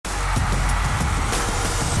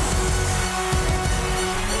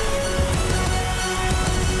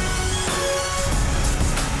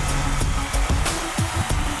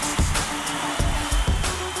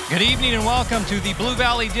Good evening and welcome to the Blue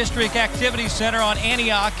Valley District Activity Center on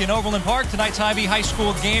Antioch in Overland Park. Tonight's Hy-Vee High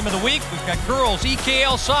School game of the week. We've got girls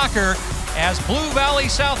EKL soccer as Blue Valley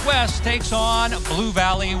Southwest takes on Blue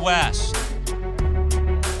Valley West.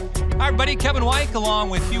 Hi everybody, Kevin Wyke along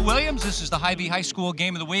with Hugh Williams. This is the Hy-Vee High School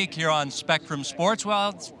game of the week here on Spectrum Sports. Well,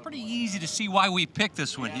 it's pretty easy to see why we picked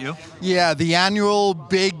this one, Hugh. Yeah, the annual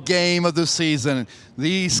big game of the season.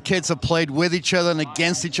 These kids have played with each other and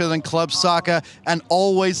against each other in club soccer, and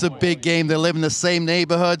always a big game. They live in the same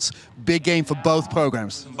neighborhoods. Big game for both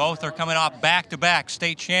programs. Both are coming off back-to-back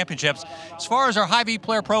state championships. As far as our Hy-Vee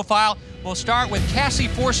player profile, we'll start with Cassie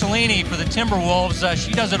Forcellini for the Timberwolves.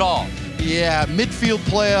 She does it all. Yeah, midfield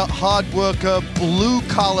player, hard worker,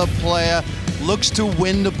 blue-collar player, looks to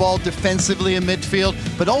win the ball defensively in midfield,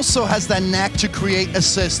 but also has that knack to create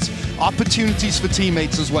assists, opportunities for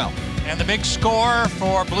teammates as well. And the big scorer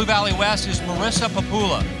for Blue Valley West is Marissa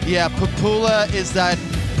Papula. Yeah, Papula is that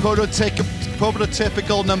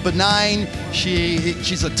prototypical number 9.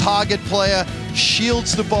 She's a target player,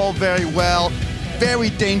 shields the ball very well,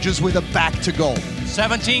 very dangerous with a back to goal.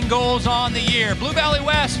 17 goals on the year. Blue Valley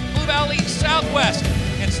West, Blue Valley Southwest.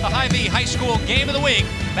 It's the Hy-Vee High School game of the week.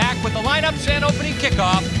 Back with the lineups and opening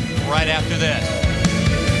kickoff right after this.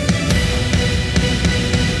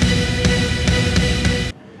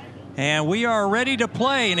 And we are ready to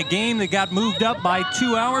play in a game that got moved up by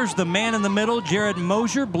 2 hours. The man in the middle, Jared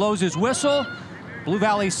Mosier, blows his whistle. Blue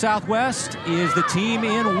Valley Southwest is the team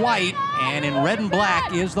in white, and in red and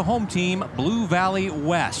black is the home team, Blue Valley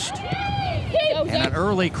West. And an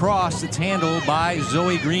early cross that's handled by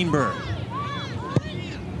Zoe Greenberg.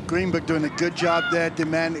 Greenberg doing a good job there,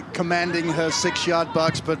 commanding her 6-yard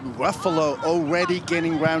box, but Ruffalo already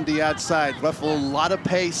getting round the outside. Ruffalo, a lot of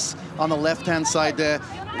pace on the left-hand side there.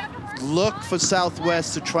 Look for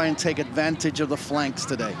Southwest to try and take advantage of the flanks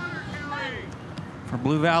today. For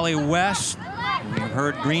Blue Valley West, we've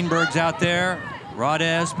heard Greenberg's out there.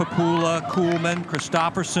 Rodez, Papula, Kuhlman,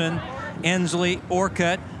 Christopherson, Ensley,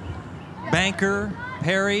 Orcutt, Banker,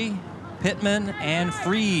 Perry, Pittman, and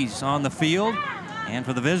Freeze on the field. And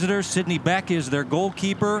for the visitors, Sydney Beck is their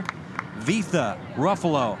goalkeeper. Vitha,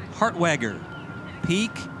 Ruffalo, Hartwegger,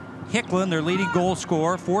 Peak, Hicklin, their leading goal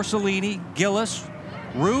scorer. Forcellini, Gillis,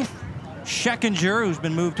 Roof, Scheckinger, who's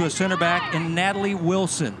been moved to a center back, and Natalie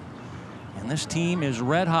Wilson. And this team is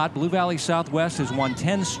red hot. Blue Valley Southwest has won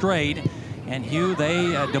 10 straight. And Hugh,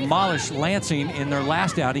 they demolished Lansing in their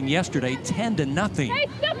last outing yesterday, 10-0.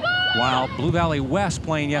 While Blue Valley West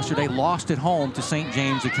playing yesterday lost at home to St.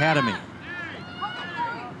 James Academy.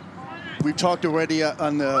 We talked already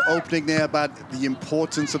on the opening there about the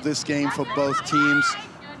importance of this game for both teams.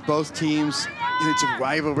 Both teams, it's a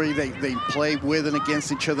rivalry. They play with and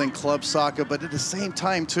against each other in club soccer, but at the same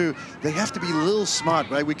time, too, they have to be a little smart,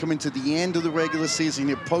 right? We come into the end of the regular season.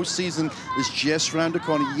 Your postseason is just around the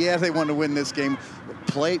corner. Yeah, they want to win this game,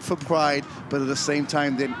 play it for pride, but at the same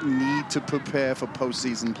time, they need to prepare for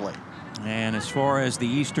postseason play. And as far as the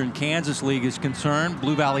Eastern Kansas League is concerned,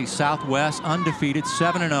 Blue Valley Southwest, undefeated,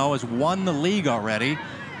 7-0, has won the league already.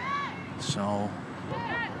 So,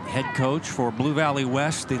 head coach for Blue Valley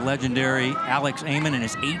West, the legendary Alex Amon, in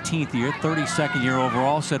his 18th year, 32nd year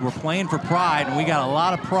overall, said we're playing for pride, and we got a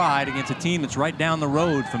lot of pride against a team that's right down the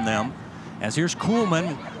road from them. As here's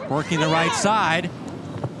Kuhlman working the right side.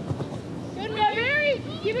 Good, Mary.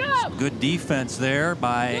 Keep it up. Good defense there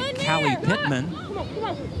by Callie Pittman.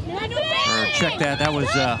 Or check that, that was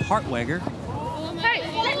Hartwegger. Hey,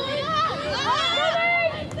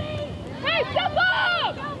 step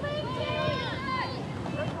up!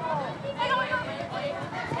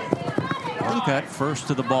 Orcutt first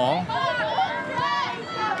to the ball.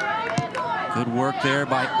 Good work there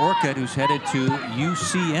by Orcutt, who's headed to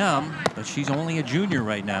UCM, but she's only a junior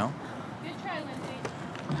right now.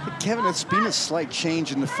 Kevin, it's been a slight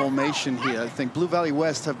change in the formation here. I think Blue Valley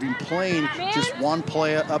West have been playing just one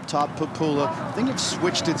player up top, Papula. I think they've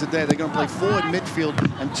switched it today. They're going to play forward midfield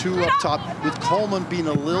and 2 up top, with Coleman being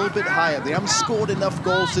a little bit higher. They haven't scored enough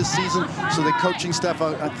goals this season, so the coaching staff,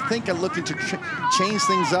 I think, are looking to change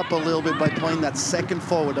things up a little bit by playing that second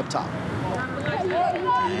forward up top.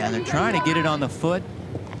 And they're trying to get it on the foot,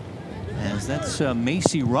 as that's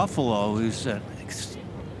Macy Ruffalo, who's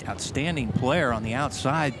outstanding player on the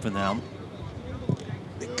outside for them.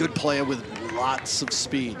 A good player with lots of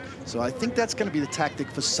speed. So I think that's going to be the tactic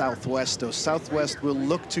for Southwest, though. Southwest will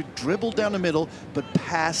look to dribble down the middle, but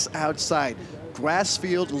pass outside. Grass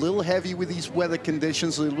field, a little heavy with these weather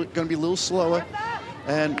conditions, so they're going to be a little slower.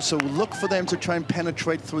 And so look for them to try and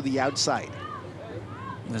penetrate through the outside.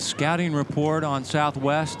 The scouting report on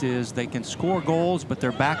Southwest is they can score goals, but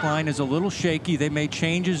their back line is a little shaky. They made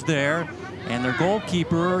changes there, and their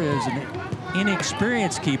goalkeeper is an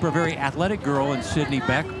inexperienced keeper, a very athletic girl in Sydney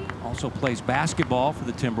Beck, also plays basketball for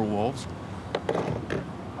the Timberwolves.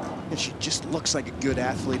 And she just looks like a good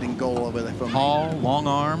athlete in goal over there. Tall, long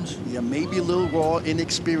arms. Yeah, maybe a little raw,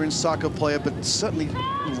 inexperienced soccer player, but certainly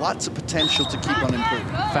lots of potential to keep on improving.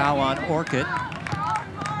 Foul on Orchid.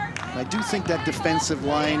 I do think that defensive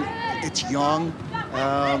line, it's young,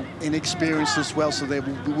 inexperienced as well, so they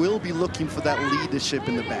will be looking for that leadership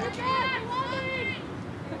in the back.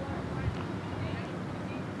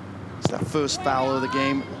 It's that first foul of the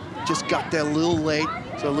game. Just got there a little late,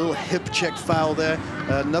 so a little hip check foul there.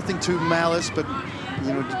 Nothing too malice, but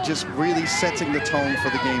you know, just really setting the tone for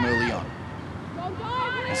the game early on.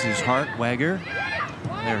 This is Hartwegger,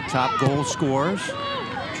 their top goal scorers.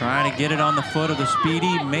 Trying to get it on the foot of the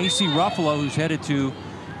speedy Macy Ruffalo, who's headed to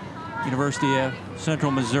University of Central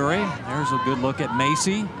Missouri. There's a good look at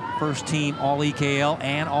Macy, first team All-EKL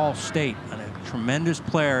and All-State. And a tremendous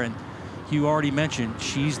player, and Hugh already mentioned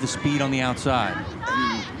she's the speed on the outside.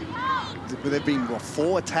 And there have been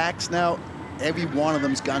 4 attacks now. Every one of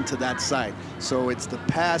them's gone to that side. So it's the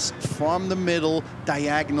pass from the middle,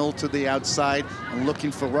 diagonal to the outside, and looking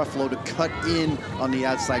for Ruffalo to cut in on the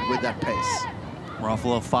outside with that pace.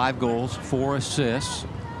 Ruffalo 5 goals, 4 assists.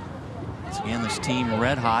 Once again, this team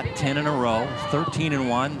red hot, 10 in a row,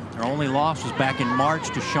 13-1. Their only loss was back in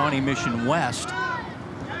March to Shawnee Mission West.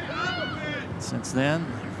 Since then,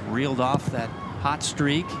 reeled off that hot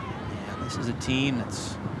streak. And this is a team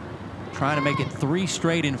that's trying to make it 3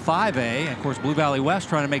 straight in 5A. And of course, Blue Valley West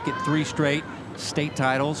trying to make it 3 straight state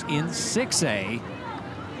titles in 6A.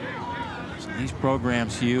 These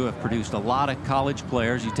programs, Hugh, have produced a lot of college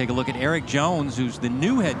players. You take a look at Eric Jones, who's the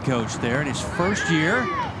new head coach there in his first year.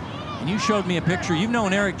 And you showed me a picture. You've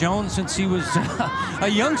known Eric Jones since he was a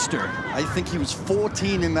youngster. I think he was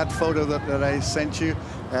 14 in that photo that I sent you.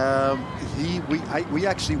 We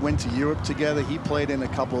actually went to Europe together. He played in a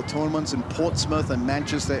couple of tournaments in Portsmouth and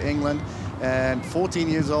Manchester, England. And 14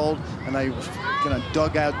 years old, and I kind of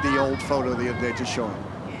dug out the old photo the other day to show him.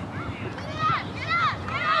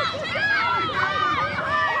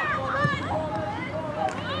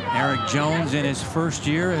 Eric Jones in his first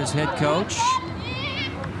year as head coach.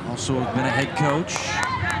 Also has been a head coach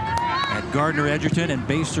at Gardner Edgerton and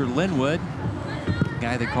Baser Linwood. The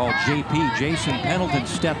guy they call JP, Jason Pendleton,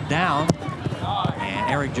 stepped down.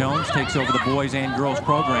 And Eric Jones takes over the boys and girls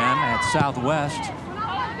program at Southwest.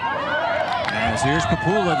 As here's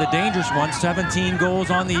Papula, the dangerous one, 17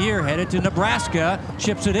 goals on the year, headed to Nebraska,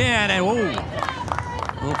 chips it in, and whoa,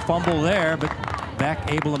 a little fumble there, but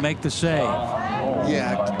Beck able to make the save.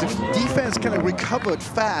 Yeah, the defense kind of recovered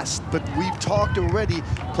fast, but we've talked already.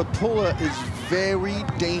 Papula is very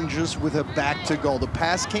dangerous with her back to goal. The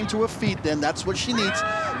pass came to her feet, then that's what she needs.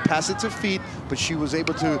 Pass it to feet, but she was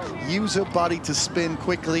able to use her body to spin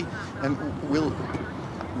quickly. And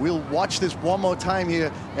we'll watch this one more time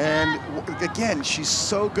here. And again, she's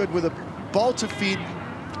so good with a ball to feet,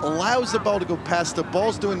 allows the ball to go past. The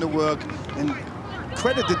ball's doing the work, and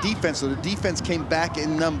credit the defense. So the defense came back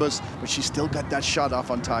in numbers, but she still got that shot off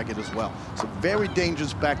on target as well. So very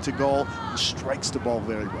dangerous back to goal, and strikes the ball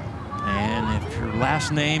very well. And if your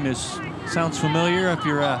last name sounds familiar, if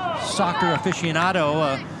you're a soccer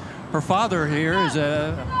aficionado, her father here is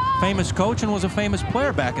a famous coach and was a famous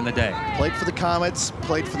player back in the day. Played for the Comets,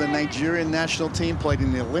 played for the Nigerian national team, played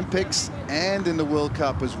in the Olympics and in the World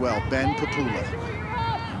Cup as well, Ben Papula.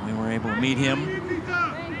 And we were able to meet him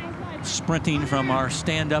sprinting from our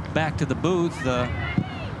stand-up back to the booth. He's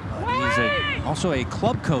also a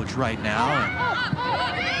club coach right now.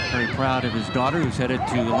 And very proud of his daughter, who's headed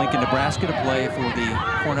to Lincoln, Nebraska to play for the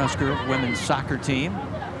Cornhusker women's soccer team.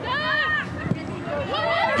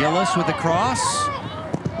 Gillis with the cross.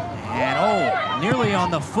 And nearly on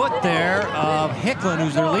the foot there of Hicklin,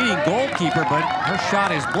 who's their leading goalkeeper, but her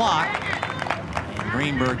shot is blocked. And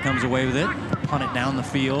Greenberg comes away with it. Punt it down the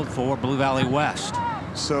field for Blue Valley West.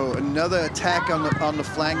 So another attack on the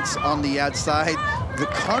flanks on the outside. The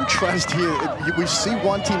contrast here, we see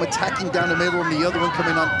one team attacking down the middle and the other one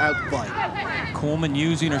coming on out wide. Coleman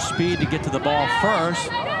using her speed to get to the ball first.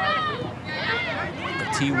 The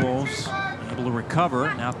T-Wolves able to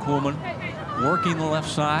recover. Now Coleman working the left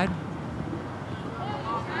side.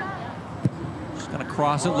 Just going to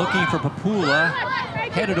cross it, looking for Papula.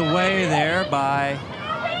 Headed away there by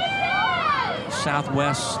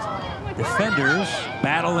Southwest defenders.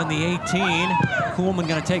 Battle in the 18. Coleman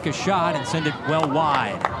going to take a shot and send it well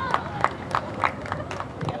wide.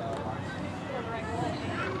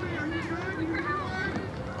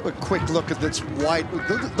 a quick look at this wide.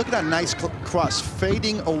 Look at that nice cross,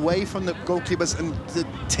 fading away from the goalkeepers, and the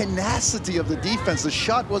tenacity of the defense. The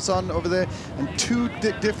shot was on over there, and two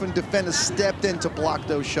different defenders stepped in to block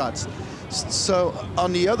those shots. So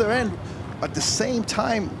on the other end, at the same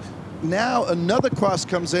time, now another cross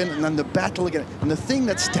comes in, and then the battle again. And the thing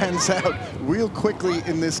that stands out real quickly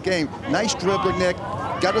in this game, nice dribbling there,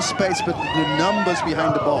 got a space, but the numbers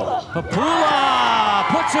behind the ball. Papula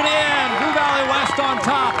puts it in. Blue Valley West on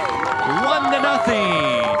top, 1-0.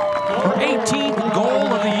 Her 18th goal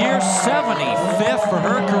of the year, 75th for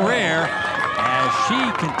her career, as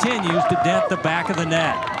she continues to dent the back of the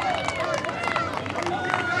net.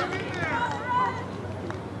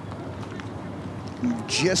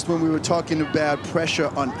 Just when we were talking about pressure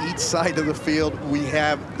on each side of the field, we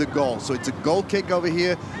have the goal. So it's a goal kick over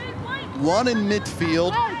here, one in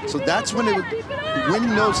midfield. So that's when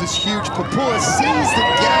winning those is huge. Papula sees the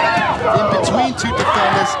gap in between two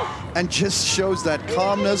defenders and just shows that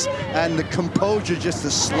calmness and the composure just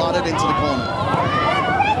to slot it into the corner.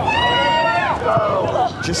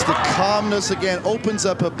 Just the calmness again, opens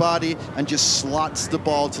up her body and just slots the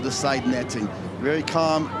ball to the side netting. Very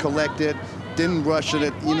calm, collected. Didn't rush at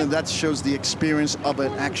it. You know, that shows the experience of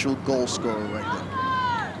an actual goal scorer right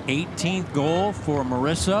there. 18th goal for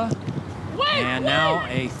Marissa. And now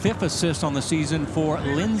a 5th assist on the season for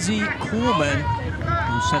Lindsay Kuhlman,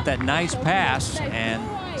 who sent that nice pass. And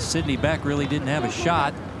Sydney Beck really didn't have a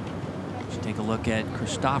shot. Let's take a look at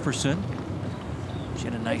Christopherson. She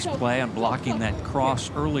had a nice play on blocking that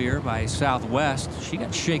cross earlier by Southwest. She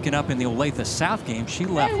got shaken up in the Olathe South game. She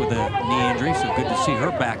left with a knee injury, so good to see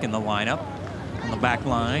her back in the lineup. On the back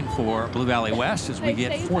line for Blue Valley West as we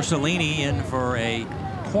get Forcellini in for a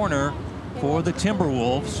corner for the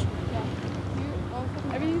Timberwolves.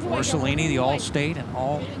 Forcellini, the All-State and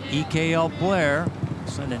All-EKL player,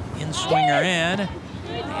 send an in-swinger in,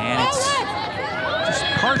 and it's just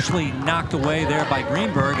partially knocked away there by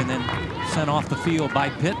Greenberg and then sent off the field by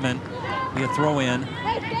Pittman. Be a throw-in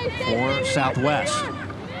for Southwest.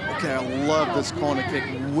 Okay, I love this corner kick.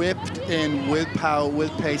 Whipped in with power,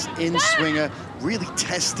 with pace, in-swinger, really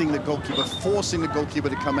testing the goalkeeper, forcing the goalkeeper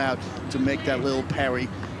to come out to make that little parry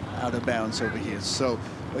out of bounds over here. So,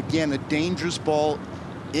 again, a dangerous ball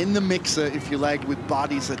in the mixer, if you like, with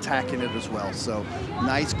bodies attacking it as well. So,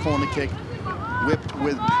 nice corner kick, whipped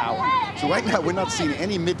with power. So right now, we're not seeing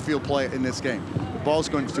any midfield play in this game. The ball's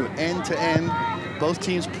going to end to end. Both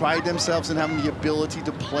teams pride themselves in having the ability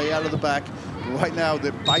to play out of the back. But right now,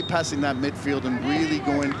 they're bypassing that midfield and really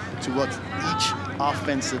going towards each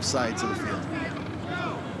offensive sides of the field.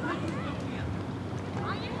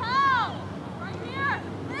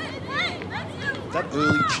 That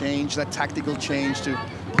early change, that tactical change to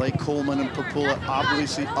play Coleman and Papula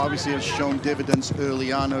obviously has shown dividends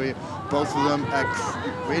early on. Both of them are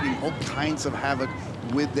creating all kinds of havoc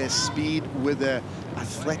with their speed, with their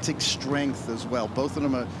athletic strength as well. Both of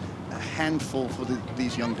them are a handful for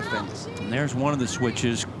these young defenders. And there's one of the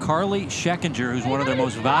switches. Carly Scheckinger, who's one of their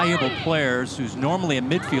most valuable players, who's normally a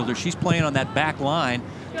midfielder. She's playing on that back line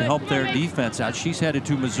to help their defense out. She's headed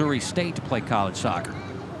to Missouri State to play college soccer.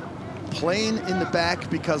 Playing in the back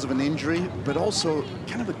because of an injury, but also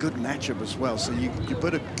kind of a good matchup as well. So you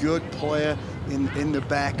put a good player in the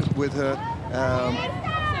back with her.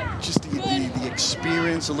 Just the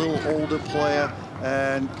experience, a little older player,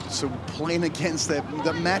 and so playing against the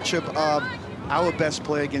matchup of our best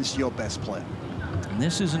player against your best player. And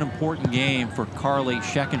this is an important game for Carly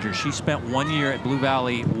Scheckinger. She spent 1 year at Blue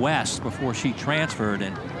Valley West before she transferred,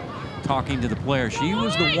 and talking to the player, she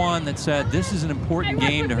was the one that said this is an important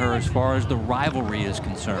game to her as far as the rivalry is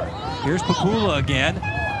concerned. Here's Papula again,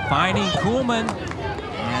 finding Kuhlman,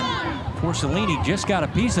 and Forcellini just got a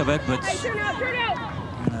piece of it, but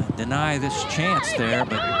gonna deny this chance there.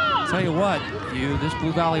 But I'll tell you what, this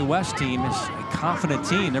Blue Valley West team is a confident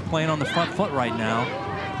team. They're playing on the front foot right now.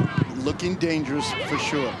 Looking dangerous for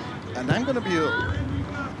sure. And I'm gonna be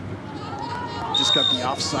just got the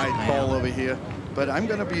offside call over here. But I'm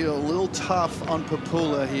going to be a little tough on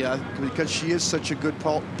Papula here because she is such a good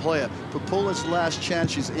player. Papula's last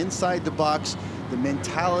chance, she's inside the box. The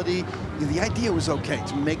mentality, the idea was okay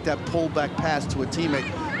to make that pullback pass to a teammate.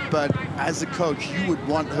 But as a coach, you would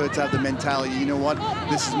want her to have the mentality, you know what,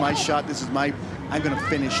 this is my shot, I'm going to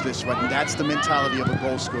finish this right. And that's the mentality of a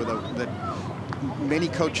goal scorer that many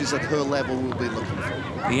coaches at her level will be looking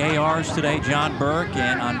for. The ARs today, John Burke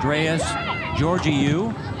and Andreas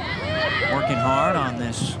Georgiou, working hard on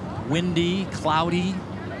this windy, cloudy,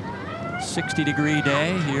 60-degree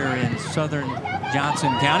day here in southern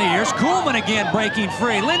Johnson County. Here's Kuhlman again breaking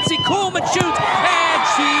free. Lindsay Kuhlman shoots, and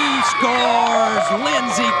she scores!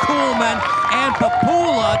 Lindsay Kuhlman, and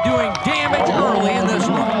Papula Papula doing damage early in this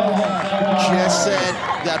one. Just said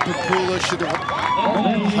that Papula should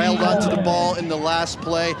have held onto the ball in the last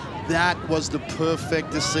play. That was the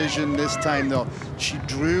perfect decision this time, though. She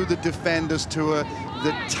drew the defenders to her.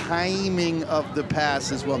 The timing of the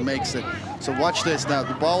pass is what makes it. So watch this now.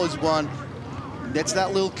 The ball is won. That's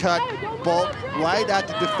that little cut, ball right at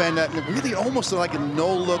the defender. And really almost like a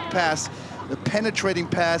no-look pass, a penetrating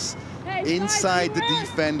pass inside the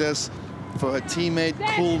defenders for her teammate,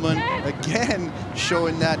 Kuhlman. Again,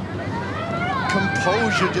 showing that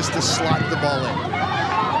composure just to slot the ball in.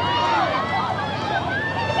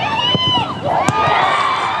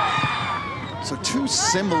 So two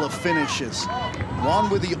similar finishes. One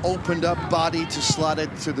with the opened up body to slot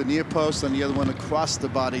it to the near post, and the other one across the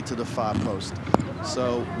body to the far post.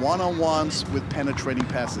 So one-on-ones with penetrating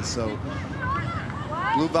passes. So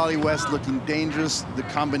Blue Valley West looking dangerous. The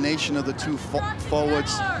combination of the two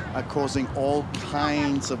forwards are causing all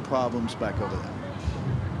kinds of problems back over there.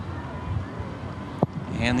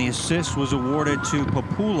 And the assist was awarded to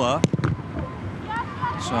Papula.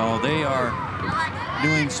 So they are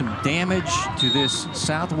doing some damage to this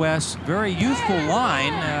Southwest very youthful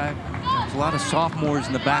line. There's a lot of sophomores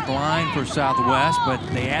in the back line for Southwest, but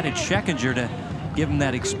they added Schekinger to give them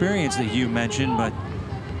that experience that you mentioned. But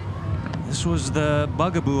this was the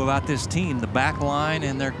bugaboo about this team, the back line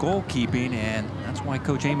and their goalkeeping, and that's why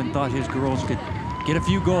Coach Amon thought his girls could get a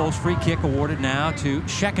few goals. Free kick awarded now to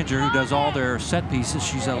Schekinger, who does all their set pieces.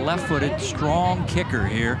 She's a left-footed, strong kicker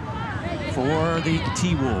here for the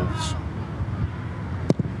T-Wolves.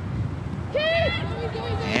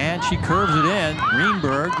 And she curves it in.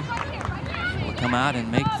 Greenberg will come out and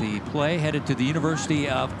make the play, headed to the University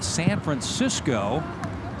of San Francisco.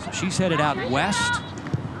 So she's headed out west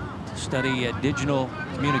to study digital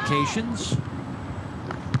communications.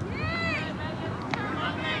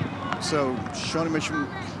 So Shawnee Mission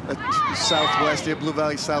Southwest here, Blue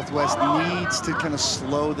Valley Southwest needs to kind of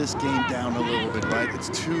slow this game down a little bit, right? It's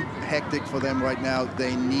too hectic for them right now.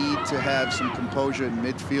 They need to have some composure in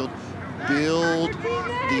midfield, build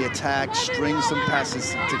the attack, string some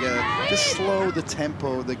passes together, just slow the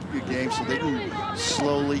tempo of the game so they can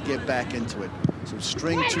slowly get back into it. So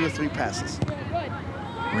string 2 or 3 passes.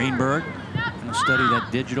 Greenberg going to study that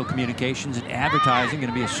digital communications and advertising,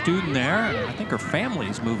 going to be a student there. I think her family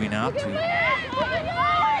is moving out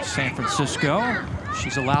to San Francisco.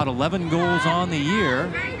 She's allowed 11 goals on the year.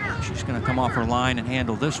 She's going to come off her line and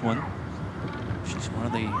handle this one. She's one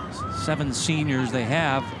of the 7 seniors they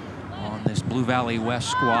have on this Blue Valley West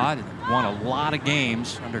squad. Won a lot of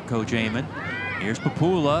games under Coach Amon. Here's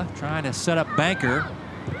Papula trying to set up Banker.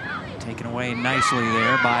 Taken away nicely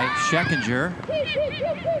there by Schekinger.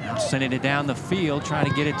 Now sending it down the field, trying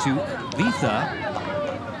to get it to Vitha.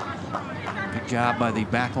 Good job by the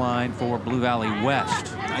back line for Blue Valley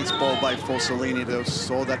West. Nice ball by Forcellini, though.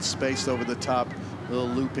 Saw that space over the top. Little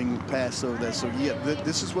looping pass over there. So yeah,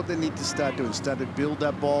 this is what they need to start doing. Start to build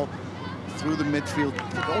that ball through the midfield.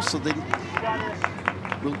 But also,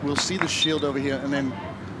 we'll see the shield over here, and then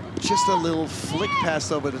just a little flick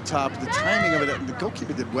pass over the top. The timing of it, and the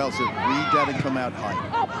goalkeeper did well, so read that and come out high.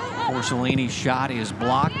 Forcellini's shot is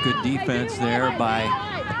blocked. Good defense there by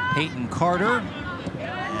Peyton Carter.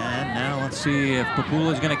 And now let's see if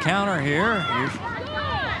Papula is going to counter here.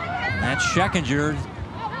 And that's Schekinger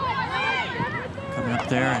coming up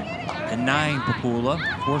there and denying Papula.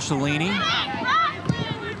 Forcellini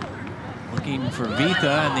looking for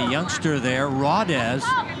Vitha, and the youngster there, Rodez.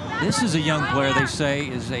 This is a young player, they say,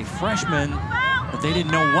 is a freshman, but they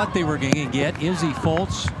didn't know what they were going to get. Izzy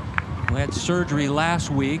Foltz, who had surgery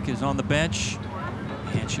last week, is on the bench,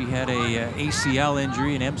 and she had a ACL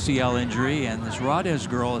injury, an MCL injury, and this Rodez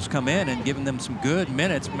girl has come in and given them some good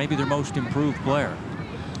minutes, maybe their most improved player.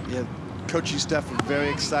 Yeah, coaching staff are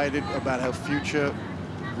very excited about how Future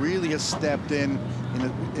really has stepped in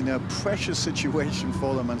a pressure situation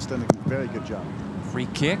for them and has done a very good job. Free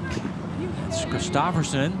kick. That's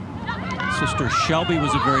Christopherson. Sister Shelby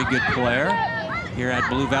was a very good player here at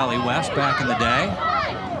Blue Valley West back in the day.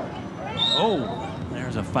 Oh,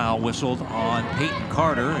 there's a foul whistled on Peyton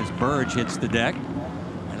Carter as Burge hits the deck.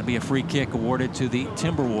 And it'll be a free kick awarded to the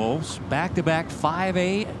Timberwolves. Back-to-back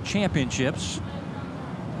 5A championships.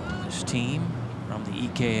 This team from the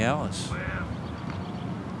EKL is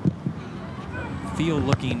field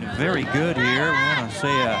looking very good here. I want to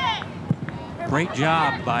say a great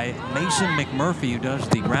job by Mason McMurphy, who does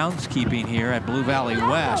the groundskeeping here at Blue Valley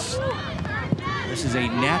West. This is a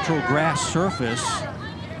natural grass surface.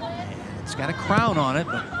 It's got a crown on it,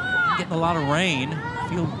 but getting a lot of rain.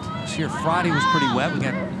 Field this here Friday was pretty wet. We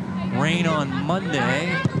got rain on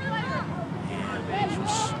Monday. And it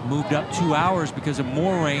was moved up 2 hours because of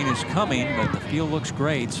more rain is coming, but the field looks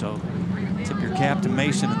great. So tip your cap to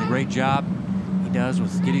Mason and the great job he does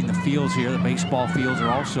with getting the fields here. The baseball fields are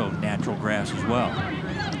also natural grass as well.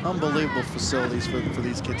 Unbelievable facilities for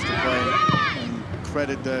these kids to play, and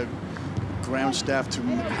credit the ground staff to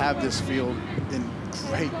have this field in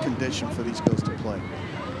great condition for these girls to play.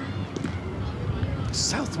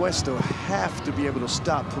 Southwest will have to be able to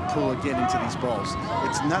stop Papula getting to these balls.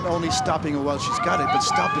 It's not only stopping her while she's got it, but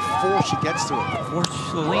stop before she gets to it. Before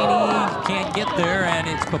Cellini can't get there, and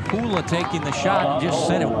it's Papula taking the shot and just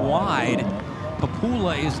sent it wide.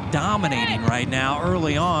 Papula is dominating right now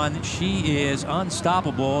early on. She is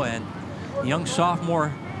unstoppable, and the young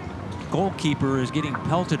sophomore goalkeeper is getting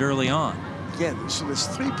pelted early on. Yeah, so there's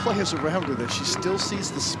 3 players around her that she still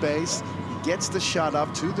sees the space, gets the shot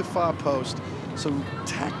up to the far post. So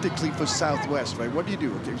tactically for Southwest, right, what do you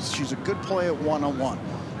do? Okay, she's a good player one-on-one.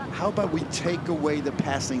 How about we take away the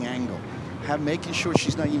passing angle? Making sure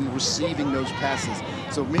she's not even receiving those passes.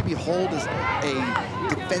 So maybe hold as a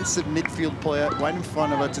defensive midfield player right in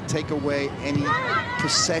front of her to take away any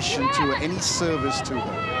possession to her, any service to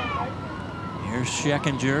her. Here's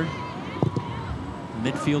Scheckinger.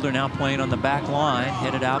 Midfielder now playing on the back line,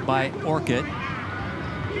 headed out by Orcutt.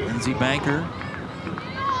 Lindsey Banker.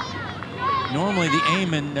 Normally the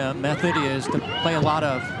Amen method is to play a lot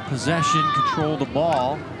of possession, control the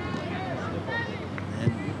ball.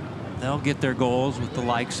 And they'll get their goals with the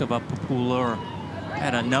likes of a Papula, or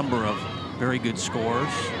had a number of very good scores.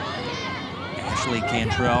 Ashley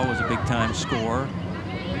Cantrell was a big-time scorer.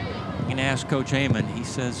 You can ask Coach Amen. He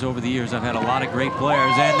says, over the years, I've had a lot of great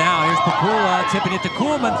players. And now here's Papula tipping it to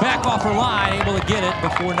Kuhlman, back off her line, able to get it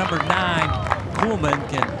before number 9, Kuhlman,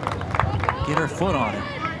 can get her foot on it.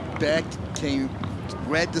 Beck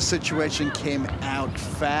read the situation, came out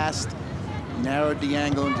fast, narrowed the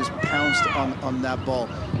angle, and just pounced on that ball.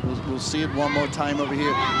 We'll see it one more time over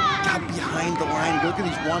here. Got behind the line. Look at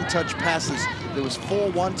these one-touch passes. There was 4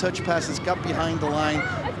 one-touch passes, got behind the line.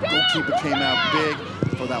 Goalkeeper came out big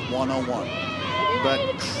for that one-on-one.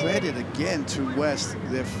 But credit again to West.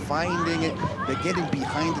 They're finding it. They're getting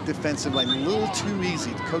behind the defensive line a little too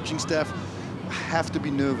easy. The coaching staff have to be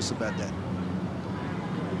nervous about that.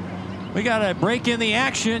 We got a break in the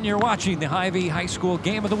action. You're watching the Hy-Vee High School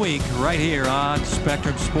Game of the Week right here on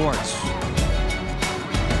Spectrum Sports.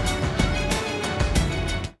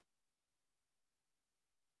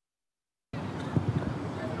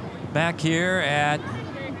 Back here at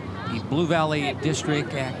the Blue Valley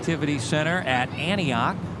District Activity Center at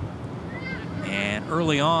Antioch. And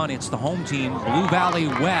early on, it's the home team, Blue Valley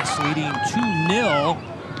West, leading 2-0.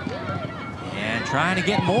 And trying to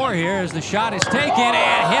get more here as the shot is taken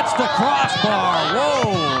and hits the crossbar.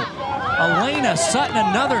 Whoa! Elena Sutton,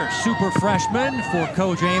 another super freshman for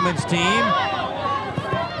Coach Amen's team.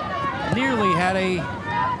 Nearly had a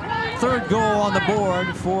 3rd goal on the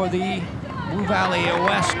board for the Blue Valley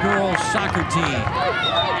West girls soccer team.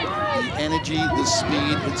 The energy, the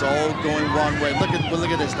speed, it's all going one way. Look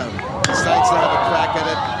at this now. Decides to have a crack at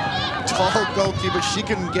it. Tall goalkeeper, she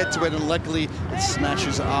can get to it, and luckily it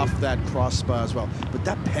smashes off that crossbar as well. But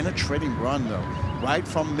that penetrating run, though, right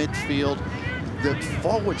from midfield, the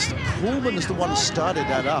forwards, Kuhlman is the one who started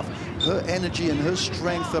that off. Her energy and her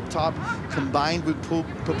strength up top, combined with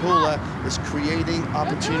Papula, is creating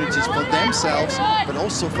opportunities for themselves, but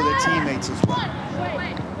also for their teammates as well.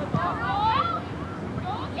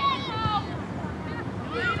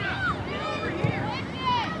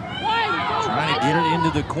 Trying to get it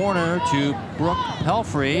into the corner to Brooke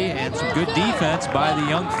Pelfrey, and some good defense by the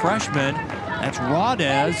young freshman. That's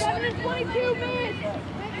Rodez.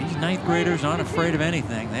 These 9th graders aren't afraid of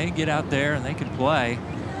anything. They get out there and they can play.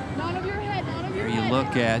 Here you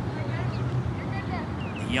look at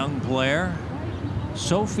the young player,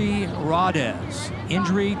 Sophie Rodez.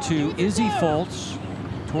 Injury to Izzy Foltz,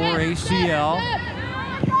 tore ACL.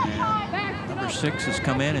 And number 6 has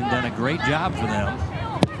come in and done a great job for them.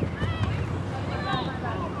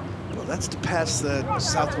 That's the pass that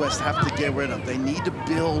Southwest have to get rid of. They need to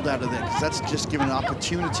build out of there, because that's just giving an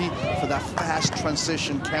opportunity for that fast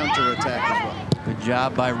transition counter-attack as well. Good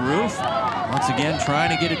job by Roof. Once again, trying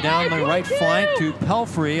to get it down the right flank to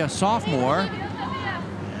Pelfrey, a sophomore.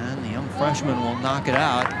 And the young freshman will knock it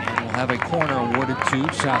out, and will have a corner awarded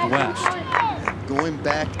to Southwest. Going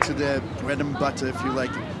back to the bread and butter, if you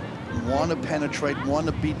like, want to penetrate, want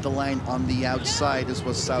to beat the line on the outside is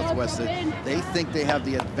what Southwest is. They think they have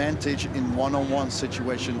the advantage in one-on-one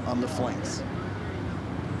situation on the flanks.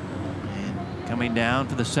 And coming down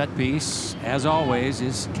for the set piece, as always,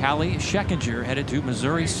 is Callie Scheckinger, headed to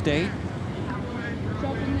Missouri State.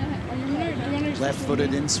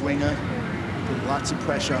 Left-footed in-swinger. Put lots of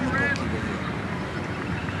pressure on the goalkeeper here.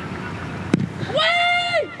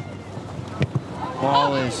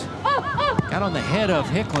 Ball is got on the head of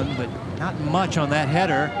Hicklin, but not much on that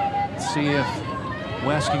header. Let's see if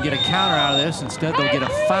West can get a counter out of this. Instead, they'll get a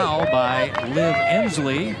foul by Liv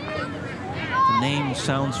Ensley. The name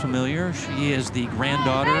sounds familiar. She is the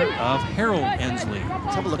granddaughter of Harold Ensley,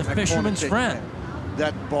 the fisherman's friend.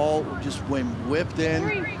 That ball just went whipped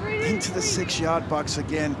into the 6-yard box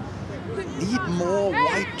again. Need more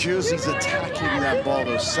white jerseys attacking that ball,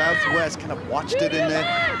 though. Southwest kind of watched it in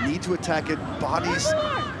there. Need to attack it. Bodies,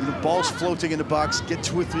 balls floating in the box. Get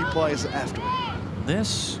 2 or 3 players after it.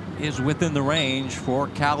 This is within the range for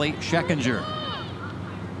Callie Scheckinger.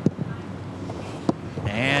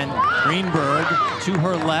 And Greenberg to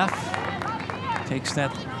her left. Takes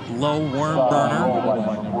that low worm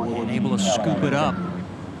burner and able to scoop it up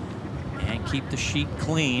and keep the sheet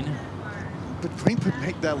clean. But Greenberg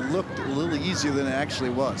made that look a little easier than it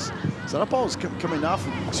actually was. So that ball was coming off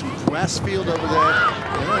of some grass field over there.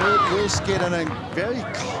 A little skid and very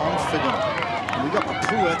confident. And we got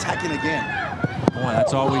Papua attacking again. Boy,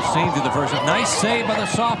 that's all we've seen through the first half. Nice save by the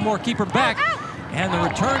sophomore keeper Beck. And the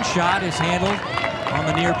return shot is handled on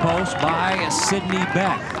the near post by Sydney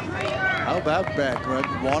Beck. How about Beck, right?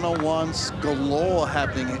 One-on-ones galore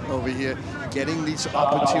happening over here. Getting these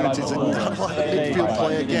opportunities and not a lot of midfield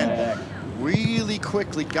play again. Really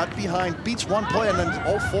quickly got behind, beats one player, and then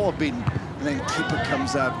all 4 beaten. And then keeper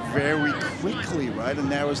comes out very quickly, right, and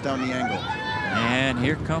narrows down the angle. And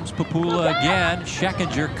here comes Papula again.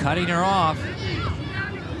 Scheckinger cutting her off.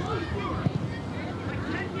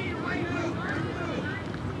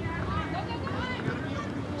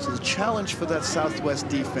 So the challenge for that Southwest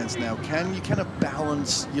defense now, can you kind of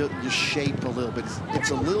balance your shape a little bit? It's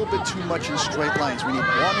a little bit too much in straight lines. We need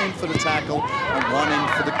 1 in for the tackle and 1 in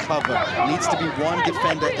for the cover. It needs to be 1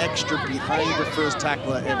 defender extra behind the first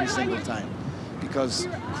tackler every single time, because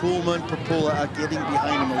Kuhlman, Papula are getting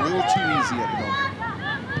behind him a little too easy at the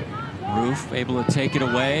moment. Roof able to take it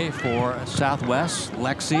away for Southwest.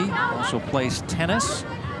 Lexi also plays tennis.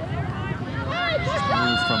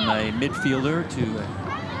 Moved from a midfielder to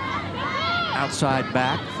outside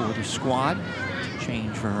back for the squad.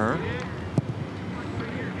 Change for her.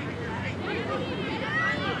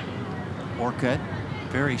 Orcutt,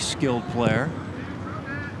 very skilled player.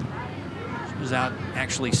 She was out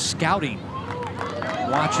actually scouting,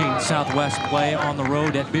 watching Southwest play on the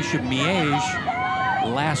road at Bishop Miege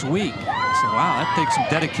last week. I said, wow, that takes some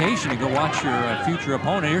dedication to go watch your future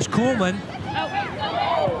opponent. Here's Kuhlman.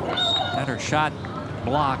 Got her shot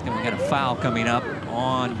blocked, and we got a foul coming up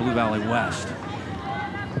on Blue Valley West.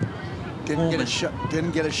 Didn't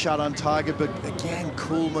get a shot on target, but again,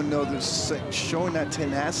 Kuhlman, though, showing that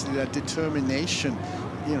tenacity, that determination.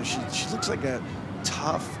 She looks like a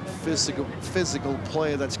tough, physical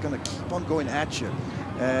player that's going to keep on going at you.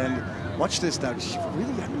 And watch this now. She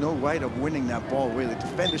really had no right of winning that ball. Really, the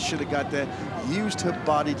defender should have got there, used her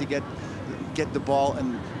body to get the ball,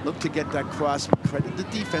 and look to get that cross. Credit the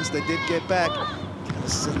defense; they did get back. Kind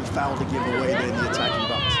of silly foul to give away there in the attacking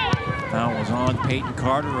box. Foul was on Peyton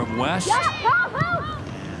Carter of West.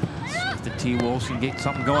 Let's see if the T-Wolves can get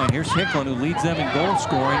something going. Here's Hicklin, who leads them in goal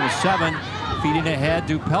scoring with 7. Feeding ahead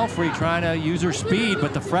to Pelfrey, trying to use her speed,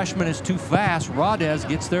 but the freshman is too fast. Rodez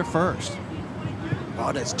gets there first.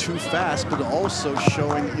 Rodez too fast, but also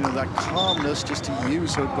showing that calmness just to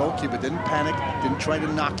use her goalkeeper. Didn't panic, didn't try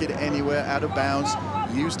to knock it anywhere out of bounds.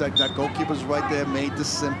 Used that goalkeeper's right there, made the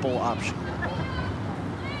simple option.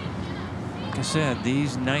 Like I said,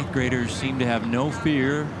 these 9th graders seem to have no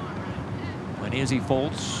fear when Izzy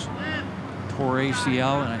Foltz tore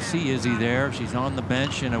ACL, and I see Izzy there. She's on the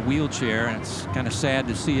bench in a wheelchair, and it's kind of sad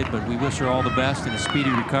to see it, but we wish her all the best and a speedy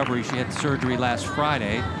recovery. She had surgery last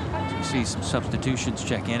Friday. So you see some substitutions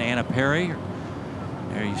check in. Anna Perry,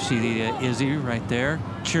 there you see the Izzy right there,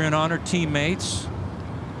 cheering on her teammates.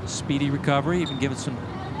 Speedy recovery, even giving some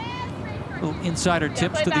little insider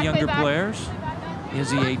tips to the younger players.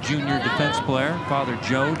 Izzy, a junior defense player. Father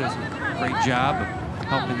Joe does a great job of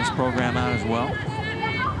helping this program out as well.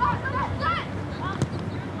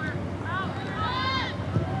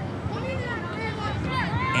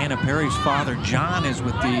 Anna Perry's father, John, is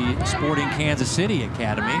with the Sporting Kansas City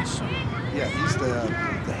Academy. So yeah, he's the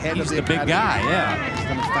head of the big academy. Guy, yeah. He's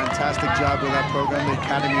done a fantastic job with that program. The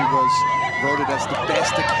academy was voted as the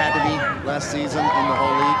best academy last season in the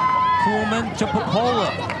whole league. Kuhlman to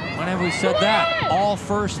Popola. When have we said that? All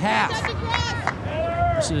first half.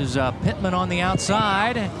 This is Pittman on the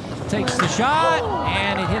outside. Takes the shot,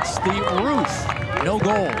 and it hits the roof. No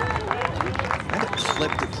goal. And it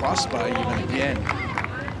flipped the crossbar even again.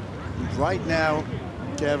 Right now,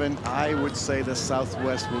 Kevin, I would say the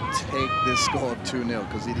Southwest will take this score of 2-0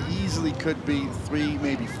 because it easily could be 3,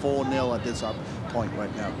 maybe 4-0 at this point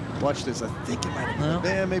right now. Watch this. I think it might have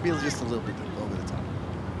been maybe just a little bit over the top.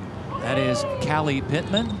 That is Callie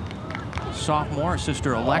Pittman, sophomore.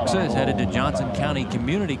 Sister Alexa is headed to Johnson County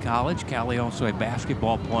Community College. Callie also a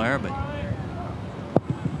basketball player, but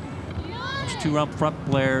those two up front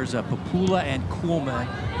players, Papula and Kuhlman,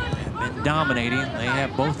 have been dominating. They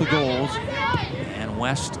have both the goals. And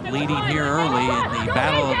West leading here early in the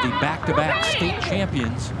battle of the back-to-back state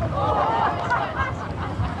champions.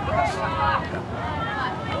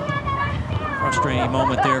 Frustrating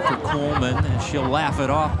moment there for Kuhlman, and she'll laugh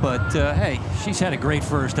it off, but hey, she's had a great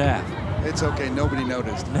first half. It's okay, nobody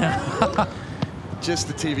noticed. Just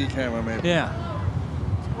the TV camera, maybe. Yeah.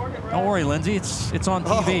 Don't worry, Lindsay, it's on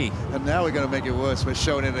TV. Oh, and now we're gonna make it worse. We're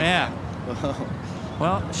showing it again. Yeah.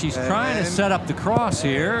 Well, she's trying to set up the cross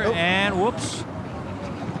here, and whoops.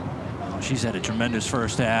 Oh, she's had a tremendous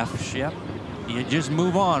first half. Yep. You just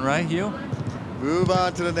move on, right, Hugh? Move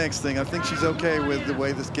on to the next thing. I think she's okay with the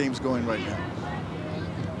way this game's going right now.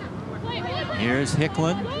 Here's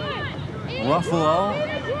Hicklin. Ruffalo.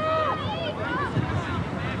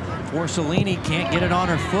 Forcellini can't get it on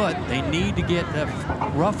her foot. They need to get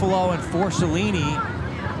Ruffalo and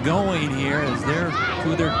Forcellini going here as they're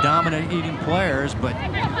two of their dominating players, but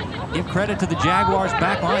give credit to the Jaguars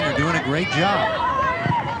back line. They're doing a great job.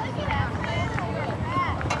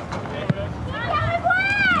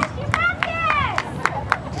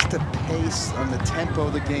 Just the pace and the tempo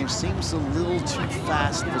of the game seems a little too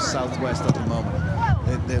fast for Southwest at the moment.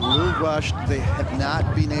 They're a little rushed. They have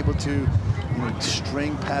not been able to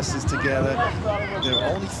string passes together. Their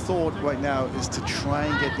only thought right now is to try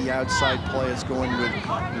and get the outside players going with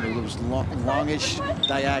those longish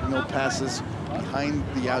diagonal passes behind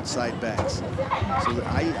the outside backs. So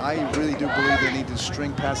I really do believe they need to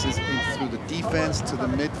string passes in through the defense to the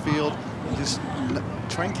midfield and just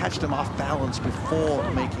try and catch them off balance before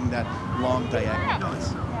making that long diagonal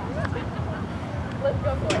pass.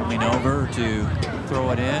 Coming over to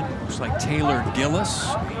throw it in. Looks like Taylor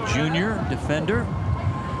Gillis, junior defender.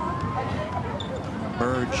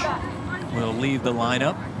 Burge will leave the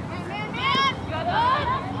lineup.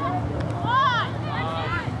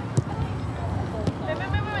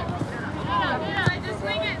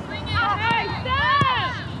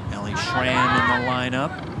 Ellie Schramm in the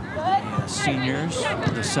lineup. The seniors,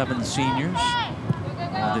 the 7 seniors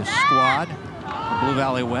of this squad. Blue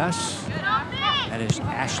Valley West. That is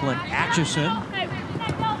Ashlyn Atchison.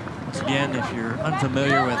 Once again, if you're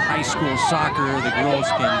unfamiliar with high school soccer, the girls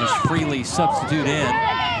can just freely substitute in.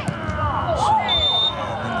 So,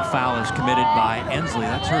 and then the foul is committed by Ensley.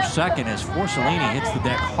 That's her second as Forcellini hits the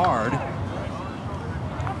deck hard.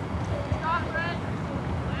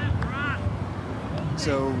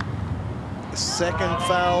 So, second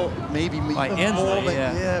foul, maybe by Ensley,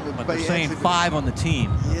 but they're saying 5 on the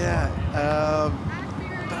team. Yeah,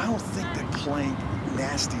 but I don't think they're playing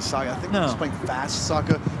nasty soccer. I think they're just playing fast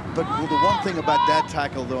soccer. But the one thing about that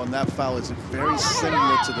tackle, though, on that foul is it's very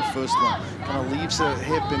similar to the first one. Kind of leaves a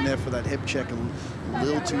hip in there for that hip check a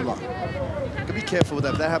little too long. Gotta be careful with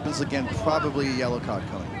that. If that happens again, probably a yellow card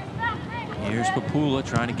coming. Here's Papula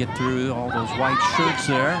trying to get through all those white shirts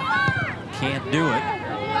there. Can't do it.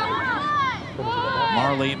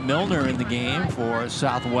 Marley Milner in the game for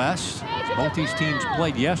Southwest. Both these teams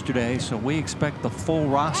played yesterday, so we expect the full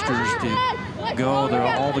rosters to go. They're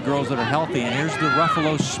all the girls that are healthy. And here's the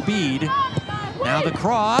Ruffalo speed. Now the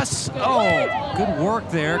cross. Oh, good work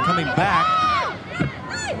there. Coming back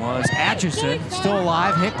was Atchison. Still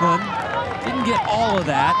alive. Hicklin didn't get all of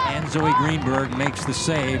that. And Zoe Greenberg makes the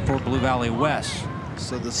save for Blue Valley West.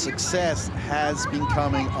 So the success has been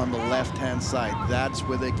coming on the left-hand side. That's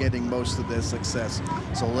where they're getting most of their success.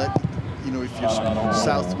 So if you're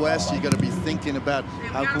Southwest, you got to be thinking about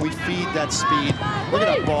how can we feed that speed. Look at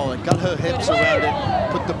that ball in. Got her hips around it.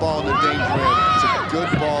 Put the ball in the danger area. It's a good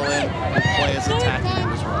ball in. The players attacking it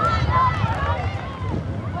as well.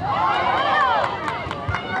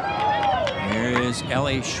 Here is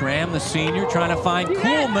Ellie Schramm, the senior, trying to find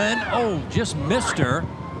Kuhlman. Oh, just missed her.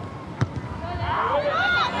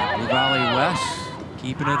 Blue Valley West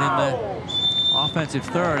keeping it in the offensive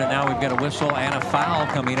third, and now we've got a whistle and a foul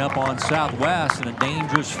coming up on Southwest, and a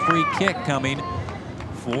dangerous free kick coming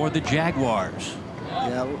for the Jaguars.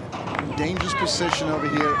 Yeah, dangerous position over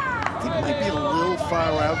here. I think it might be a little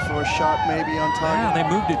far out for a shot maybe on target. Yeah, they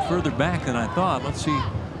moved it further back than I thought. Let's see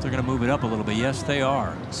if they're going to move it up a little bit. Yes, they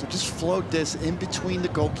are. So just float this in between the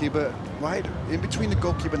goalkeeper, right? In between the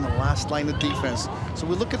goalkeeper and the last line of defense. So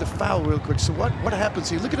we look at the foul real quick. So what happens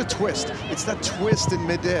here? Look at the twist. It's that twist in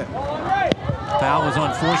midair. Foul was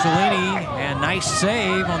on Forcellini, and nice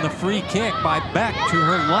save on the free kick by Beck to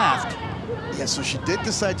her left. Yeah, so she did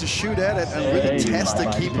decide to shoot at it and really test the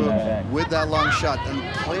keeper with that long shot. And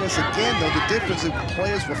players, again, though, the difference is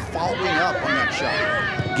players were following up on that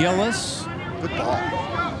shot. Gillis. Good ball.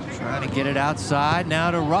 Trying to get it outside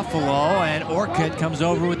now to Ruffalo, and Orcutt comes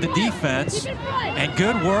over with the defense. And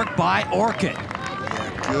good work by Orcutt.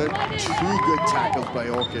 Yeah, good, two good tackles by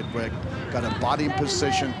Orcutt. Got a body in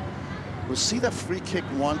position. We'll see that free kick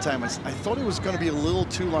one time. I thought it was going to be a little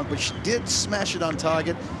too long, but she did smash it on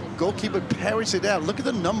target. Goalkeeper parries it out. Look at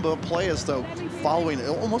the number of players, though, following it.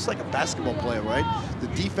 Almost like a basketball player, right? The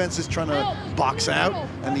defense is trying to box out,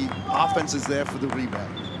 and the offense is there for the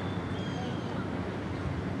rebound.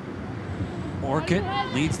 Orcutt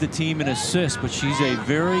leads the team in assists, but she's a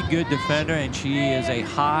very good defender, and she is a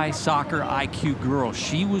high soccer IQ girl.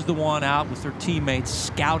 She was the one out with her teammates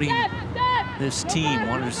scouting this team,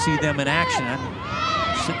 wanted to see them in action.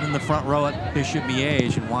 I'm sitting in the front row at Bishop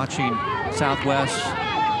Miege and watching Southwest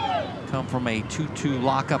come from a 2-2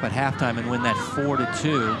 lockup at halftime and win that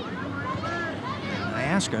 4-2. I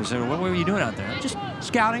asked her, I said, what were you doing out there? Just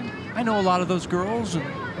scouting. I know a lot of those girls, and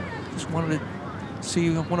just wanted to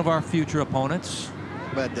see one of our future opponents.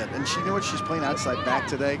 But and she knew what she's playing outside back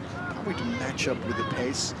today, probably to match up with the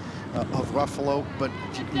pace of Ruffalo, but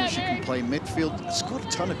she can play midfield. Scored a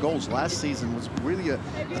ton of goals last season. Was really a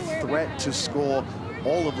threat to score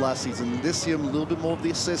all of last season. This year, a little bit more of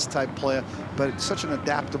the assist type player, but such an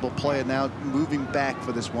adaptable player now, moving back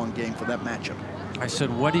for this one game for that matchup. I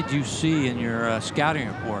said, what did you see in your scouting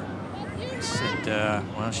report? I said,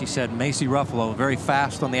 well, she said Macy Ruffalo, very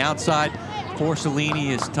fast on the outside. Forcellini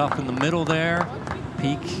is tough in the middle there.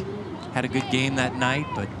 Peak had a good game that night,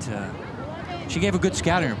 but she gave a good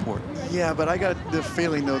scouting report. Yeah, but I got the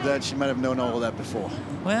feeling, though, that she might have known all of that before.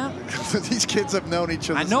 Well, these kids have known each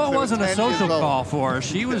other. I know it wasn't a social call for her.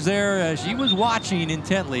 She was there. She was watching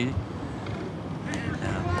intently.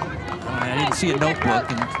 I didn't see a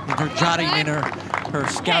notebook and her jotting in her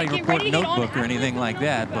scouting report notebook or anything like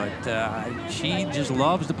that, but she just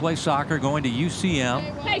loves to play soccer, going to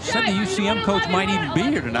UCM. Said the UCM coach might even be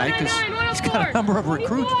here tonight because he's got a number of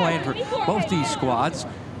recruits playing for both these squads.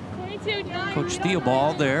 Coach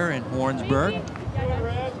Theobald there in Warrensburg.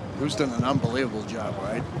 Who's done an unbelievable job,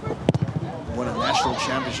 right? Won a national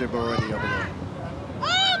championship already over there.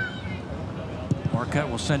 Orcutt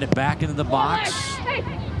will send it back into the box.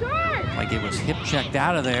 Like it was hip checked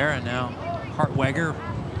out of there, and now Hartwegger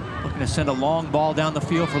looking to send a long ball down the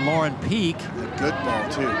field for Lauren Peak. A good ball,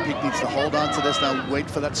 too. Peak needs to hold on to this now, wait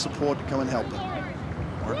for that support to come and help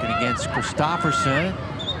her. Working against Christopherson.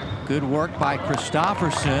 Good work by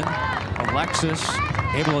Christopherson. Alexis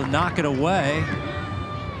able to knock it away.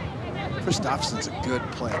 Christopherson's a good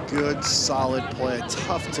player, good, solid player,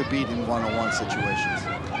 tough to beat in one-on-one situations.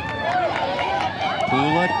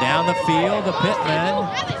 Pula down the field, the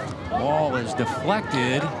Pittman. Ball is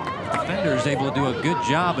deflected. Defender is able to do a good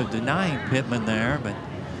job of denying Pittman there, but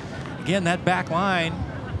again, that back line,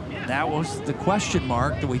 that was the question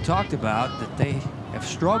mark that we talked about, that they have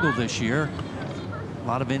struggled this year. A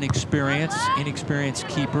lot of inexperienced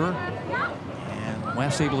keeper. And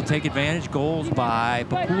West able to take advantage. Goals by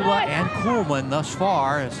Papula and Kuhlman thus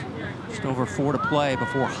far. As just over 4 to play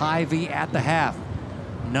before Hy-Vee at the half.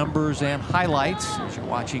 Numbers and highlights as you're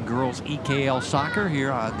watching girls EKL soccer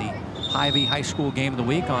here on the Hy-Vee High School Game of the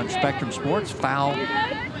Week on Spectrum Sports. Foul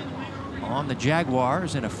on the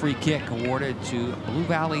Jaguars and a free kick awarded to Blue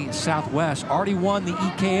Valley Southwest. Already won the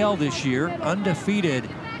EKL this year, undefeated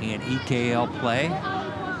in EKL play.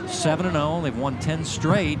 7-0, they've won 10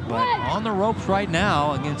 straight, but on the ropes right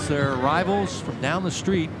now against their rivals from down the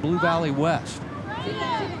street, Blue Valley West.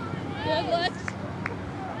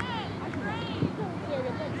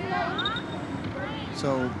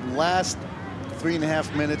 So last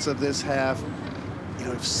 3.5 minutes of this half, you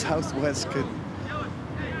know, if Southwest could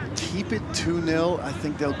keep it 2-0, I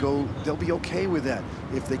think they'll be okay with that.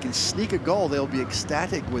 If they can sneak a goal, they'll be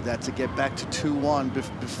ecstatic with that to get back to 2-1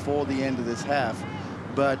 before the end of this half.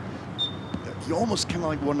 But you almost kind of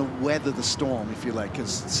like want to weather the storm, if you like,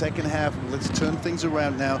 because second half, let's turn things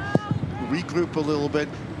around now, regroup a little bit.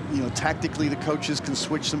 You know, tactically the coaches can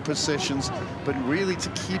switch some positions, but really to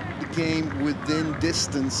keep the game within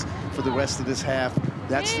distance for the rest of this half,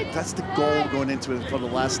 that's the goal going into it for the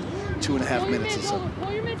last 2.5 minutes or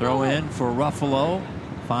so. Throw in for Ruffalo,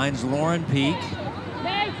 finds Lauren Peak.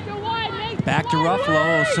 Back to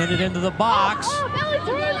Ruffalo, send it into the box.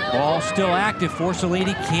 Ball still active.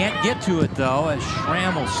 Forcellini can't get to it though, as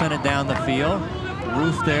Schramm will send it down the field.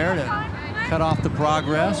 Roof there to cut off the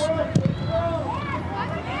progress.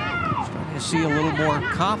 to see a little more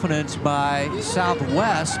confidence by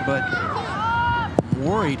Southwest, but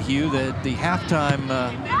worried, Hugh, that the halftime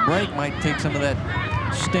break might take some of that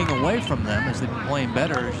sting away from them as they've been playing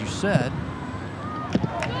better, as you said.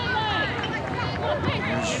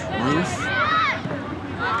 Here's Ruth.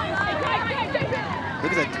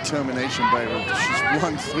 Look at that determination by Ruth. She's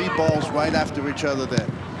won 3 balls right after each other there.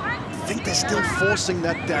 I think they're still forcing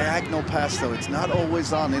that diagonal pass, though. It's not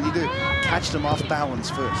always on. They need to catch them off balance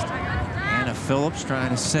first. Anna Phillips trying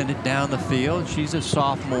to send it down the field. She's a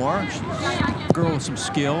sophomore. She's a girl with some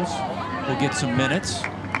skills. Will get some minutes.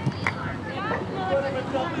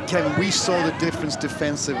 Kevin, we saw the difference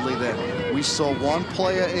defensively there. We saw one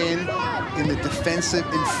player in the defensive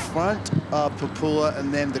in front of Papula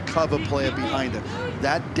and then the cover player behind her.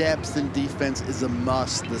 That depth in defense is a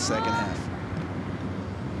must the second half.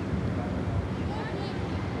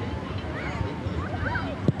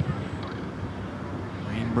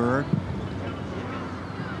 Greenberg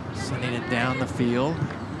sending it down the field.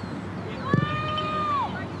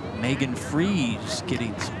 Megan Freeze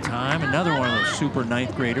getting some time. Another one of those super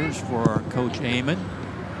 9th graders for Coach Amon.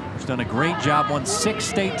 Who's done a great job, won 6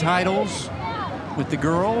 state titles with the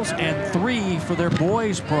girls and 3 for their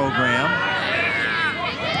boys program.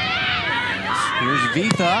 Here's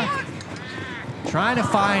Vitha trying to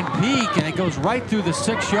find Peak, and it goes right through the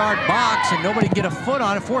 6-yard box, and nobody can get a foot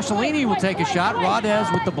on it. Forcellini will take a shot. Rodez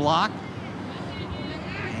with the block.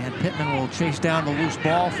 And Pittman will chase down the loose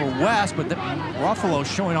ball for West, but Ruffalo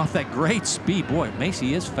showing off that great speed. Boy,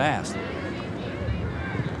 Macy is fast.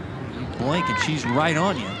 You blink and she's right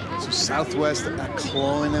on you. So Southwest are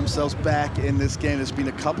clawing themselves back in this game. There's been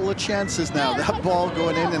a couple of chances now. That ball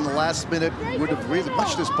going in the last minute would have really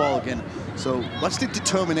watched this ball again. So watch the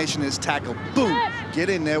determination in this tackle. Boom! Get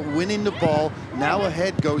in there, winning the ball. Now a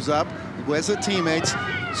head goes up. Where's her teammates?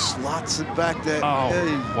 Slots it back there. Oh,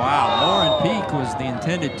 hey. Wow. Lauren Peak was the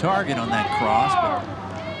intended target on that cross,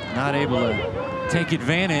 but not able to take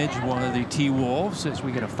advantage. One of the T-Wolves as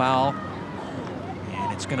we get a foul.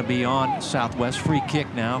 And it's going to be on Southwest. Free kick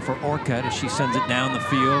now for Orcutt as she sends it down the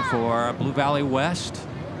field for Blue Valley West.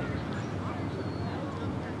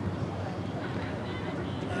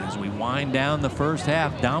 As we wind down the first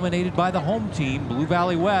half, dominated by the home team, Blue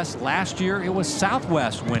Valley West. Last year, it was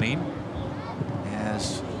Southwest winning,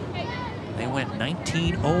 as they went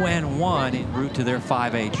 19-0-1 en route to their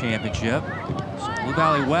 5A championship. So Blue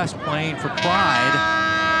Valley West playing for pride,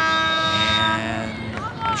 and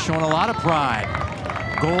they're showing a lot of pride.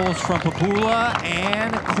 Goals from Papula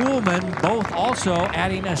and Kuhlman, both also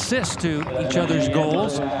adding assists to each other's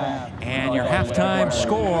goals. And your halftime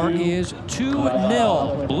score is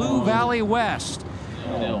 2-0, Blue Valley West.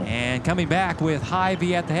 And coming back with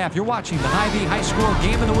Hy-Vee at the half. You're watching the Hy-Vee High Score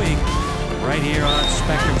Game of the Week right here on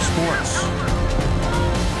Spectrum Sports.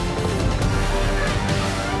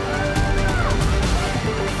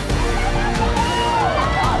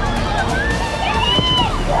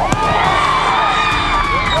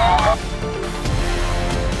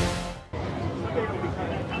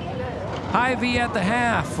 Hy-Vee at the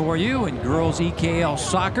half for you in girls EKL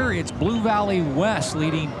soccer. It's Blue Valley West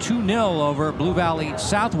leading 2-0 over Blue Valley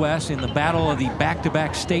Southwest in the battle of the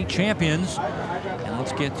back-to-back state champions. And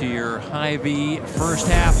let's get to your Hy-Vee first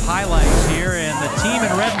half highlights here, and the team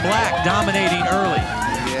in red and black dominating early.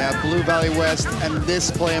 Yeah, Blue Valley West, and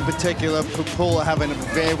this play in particular, Papula having a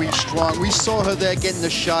very strong. We saw her there getting the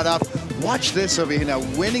shot off. Watch this over here now,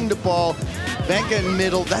 winning the ball, bank it in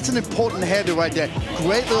middle. That's an important header right there.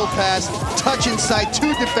 Great little pass, touch inside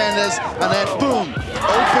 2 defenders, and then boom,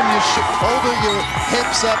 open your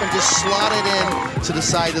hips up and just slot it in to the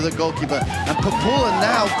side of the goalkeeper. And Papula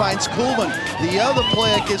now finds Kuhlman. The other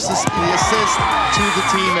player gives the assist to the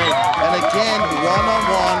teammate. And again,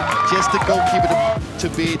 one-on-one, just the goalkeeper to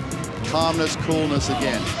beat. Calmness, coolness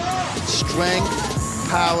again. Strength,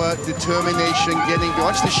 power, determination,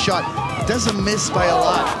 watch the shot. Doesn't miss by a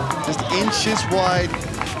lot, just inches wide.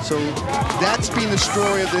 So that's been the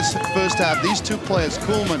story of this first half. These 2 players,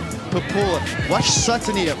 Kuhlman, Papula. Watch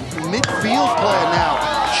Sutton here, midfield player now,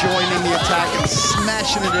 joining the attack and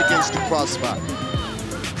smashing it against the crossbar.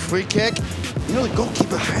 Free kick. You know, the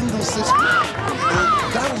goalkeeper handles this.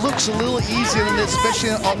 That looks a little easier than this,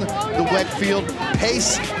 especially on the wet field.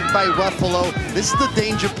 Pace by Ruffalo. This is the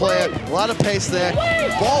danger player. A lot of pace there.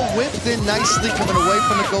 Ball whipped in nicely, coming away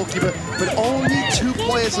from the goalkeeper, but only 2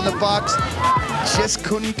 players in the box. Just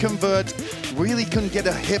couldn't convert. Really couldn't get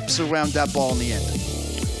her hips around that ball in the end.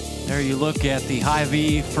 There you look at the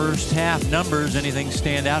Hy-Vee first half numbers. Anything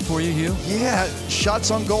stand out for you, Hugh? Yeah,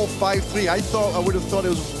 shots on goal 5-3. I would have thought it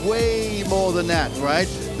was way more than that, right?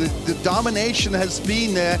 The domination has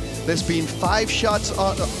been there. There's been 5 shots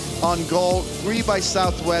on goal, 3 by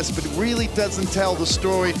Southwest, but it really doesn't tell the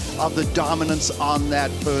story of the dominance on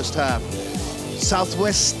that first half.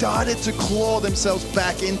 Southwest started to claw themselves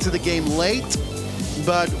back into the game late,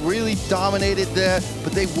 but really dominated there,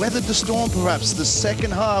 but they weathered the storm perhaps. The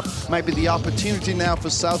second half might be the opportunity now for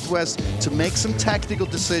Southwest to make some tactical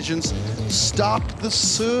decisions, stop the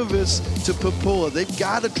service to Papula. They've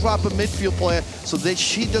got to drop a midfield player so that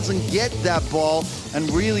she doesn't get that ball and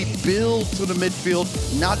really build through the midfield,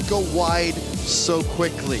 not go wide so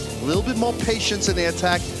quickly. A little bit more patience in the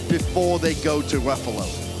attack before they go to Ruffalo.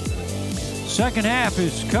 Second half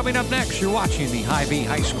is coming up next. You're watching the Hy-Vee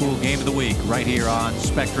High School Game of the Week right here on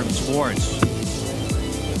Spectrum Sports.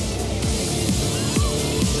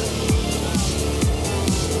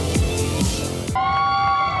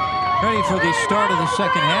 Ready for the start of the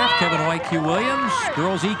second half. Kevin White-Q Williams.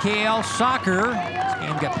 Girls EKL soccer. This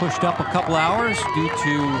game got pushed up a couple hours due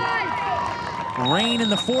to rain in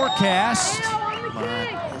the forecast.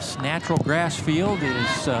 This natural grass field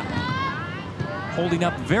is holding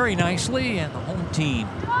up very nicely, and the home team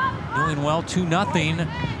doing well, 2-0.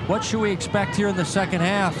 What should we expect here in the second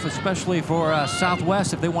half, especially for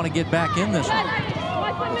Southwest if they want to get back in this one?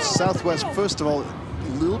 Well, Southwest, first of all, a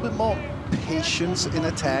little bit more patience in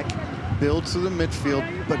attack, build to the midfield,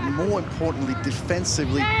 but more importantly,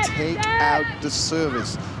 defensively, take out the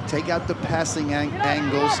service, take out the passing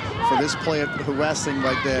angles for this player harassing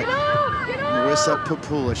right there. Marissa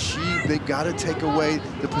Papula, they got to take away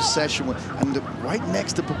the possession. And right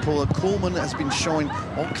next to Papula, Kuhlman has been showing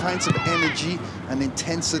all kinds of energy and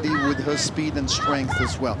intensity with her speed and strength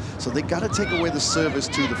as well. So they got to take away the service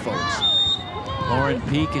to the foes. Lauren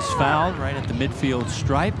Peak is fouled right at the midfield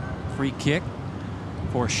stripe. Free kick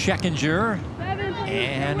for Scheckinger.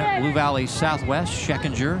 And Blue Valley Southwest,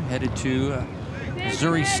 Scheckinger headed to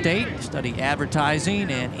Missouri State, study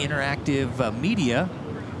advertising and interactive media.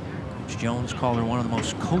 Jones called her one of the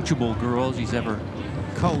most coachable girls he's ever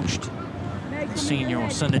coached. The senior will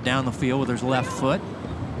send it down the field with her left foot.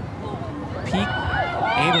 Peak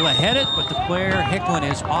able to head it, but the player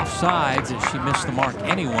Hicklin is offsides as she missed the mark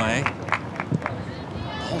anyway.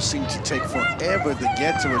 Ball seemed to take forever to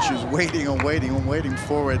get to her. She was waiting and waiting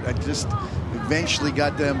for it. I just eventually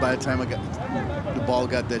got there, and by the time the ball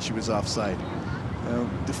got there, she was offside.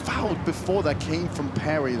 The foul before that came from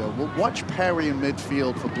Parry, though. We'll watch Parry in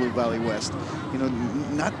midfield for Blue Valley West. You know,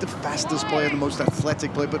 not the fastest player, the most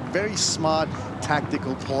athletic player, but very smart,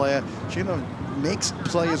 tactical player. She, you know, makes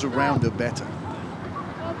players around her better.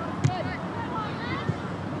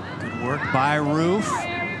 Good work by Roof.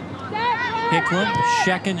 Hicklin,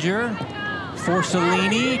 Scheckinger,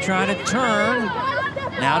 Forcellini trying to turn.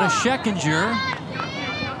 Now to Scheckinger.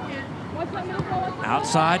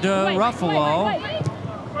 Outside to Ruffalo.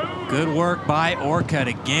 Good work by Orcutt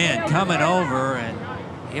again, coming over and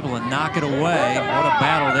able to knock it away. What a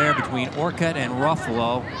battle there between Orcutt and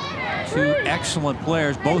Ruffalo. Two excellent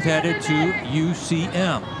players, both headed to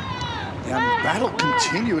UCM. Yeah, the battle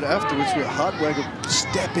continued afterwards with Hartwegger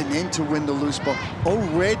stepping in to win the loose ball.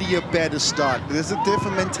 Already a better start. There's a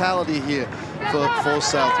different mentality here for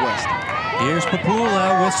Southwest. Here's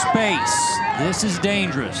Papula with space. This is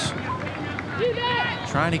dangerous.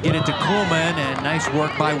 Trying to get it to Kuhlman, and nice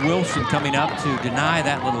work by Wilson coming up to deny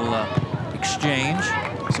that little exchange.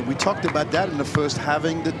 So we talked about that in the first,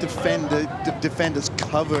 having the defenders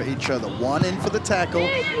cover each other. One in for the tackle,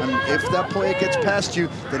 and if that player gets past you,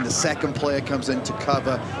 then the second player comes in to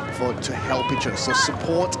cover to help each other. So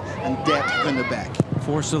support and depth in the back.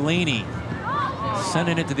 Forcellini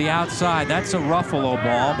sending it to the outside. That's a Ruffalo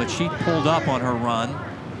ball, but she pulled up on her run.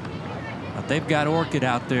 But they've got Orcutt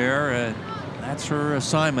out there. That's her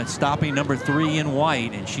assignment, stopping number 3 in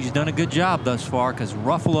white, and she's done a good job thus far because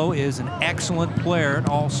Ruffalo is an excellent player, an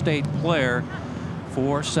all-state player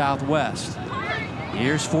for Southwest.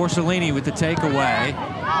 Here's Forcellini with the takeaway,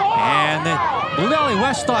 and Blue Valley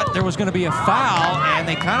West thought there was going to be a foul, and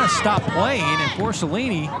they kind of stopped playing, and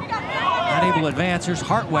Forcellini not able to advance. Here's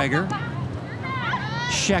Hartwegger,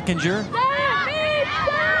 Scheckinger,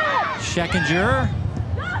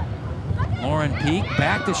 Lauren Peak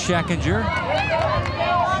back to Scheckinger.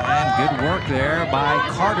 And good work there by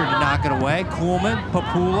Carter to knock it away. Kuhlman,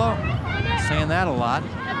 Papula, saying that a lot.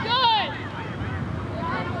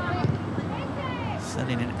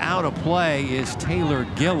 Sending it out of play is Taylor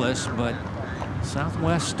Gillis, but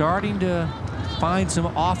Southwest starting to find some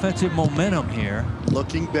offensive momentum here.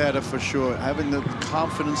 Looking better for sure, having the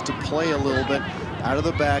confidence to play a little bit out of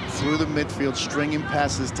the back, through the midfield, stringing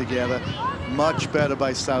passes together. Much better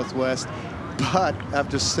by Southwest. But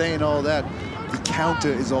after saying all that, the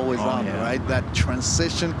counter is always on, yeah. right? That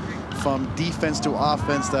transition from defense to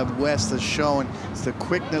offense that West has shown. It's the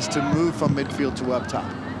quickness to move from midfield to up top.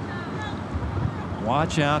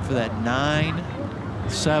 Watch out for that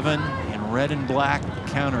 9-7 in red and black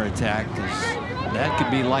counterattack, because that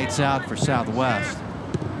could be lights out for Southwest.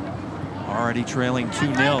 Already trailing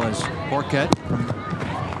 2-0 as Orcutt from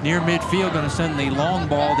near midfield going to send the long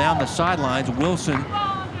ball down the sidelines. Wilson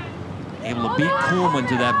able to beat Kuhlman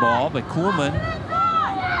to that ball, but Kuhlman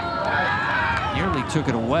nearly took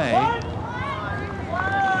it away.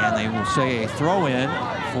 And they will say a throw-in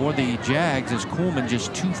for the Jags as Kuhlman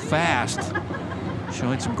just too fast.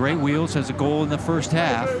 Showing some great wheels, has a goal in the first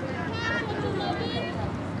half.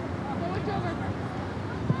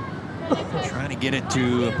 Trying to get it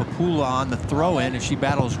to Papula on the throw-in as she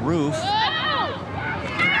battles Roof.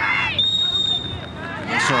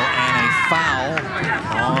 Whistle and a foul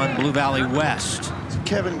on Blue Valley West. So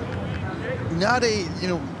Kevin, not a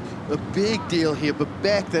a big deal here, but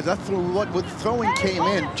back there, that's what throwing came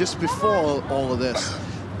in just before all of this.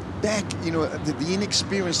 Back, the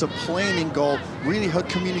inexperience of playing in goal, really her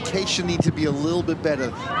communication needs to be a little bit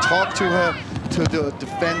better. Talk to her, to the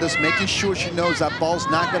defenders, making sure she knows that ball's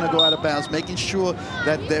not going to go out of bounds, making sure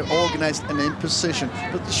that they're organized and in position.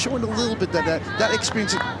 But showing a little bit that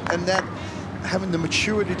experience and that having the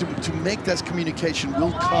maturity to make that communication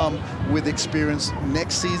will come with experience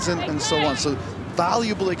next season and so on. So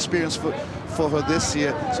valuable experience for her this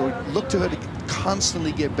year. So look to her to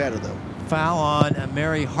constantly get better, though. Foul on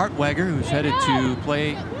Mary Hartwegger, who's headed to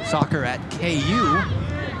play soccer at KU.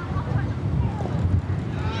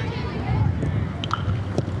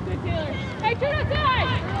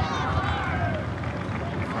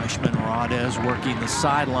 Freshman Rodez working the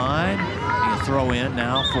sideline. A throw in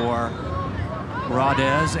now for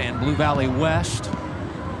Rodez and Blue Valley West.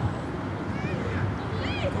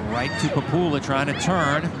 Right to Papula, trying to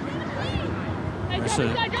turn. There's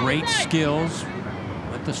great skills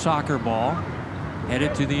with the soccer ball.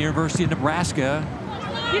 Headed to the University of Nebraska.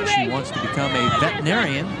 She wants to become a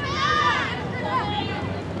veterinarian.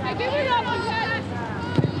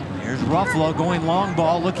 Here's Ruffalo going long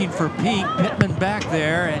ball, looking for Peak. Pittman back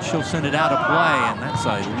there, and she'll send it out of play, and that's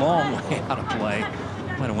a long way out of play.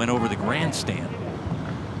 Might have went over the grandstand.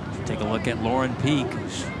 Let's take a look at Lauren Peak.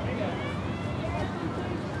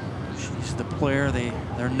 She's the player,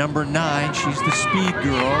 they're number 9. She's the speed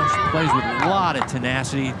girl. She plays with a lot of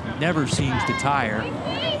tenacity, never seems to tire.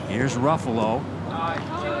 Here's Ruffalo.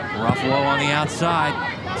 Ruffalo on the outside.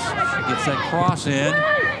 She gets that cross in.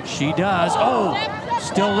 She does. Oh,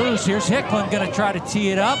 still loose. Here's Hicklin going to try to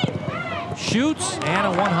tee it up. Shoots, and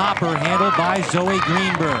a one-hopper handled by Zoe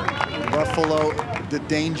Greenberg. Ruffalo, the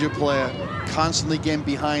danger player, constantly getting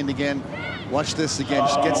behind again. Watch this again.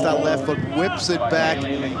 Just gets that left foot, whips it back.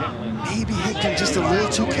 Maybe Hicklin just a little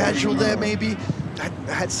too casual there, maybe.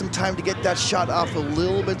 Had some time to get that shot off a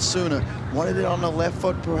little bit sooner. Wanted it on the left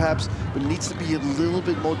foot, perhaps, but needs to be a little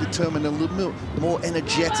bit more determined, a little more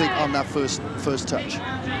energetic on that first touch.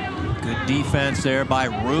 Good defense there by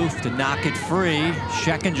Roof to knock it free.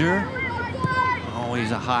 Scheckinger,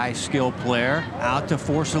 always a high skill player, out to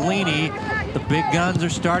Forcellini. The big guns are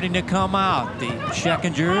starting to come out. The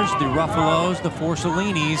Scheckingers, the Ruffalos, the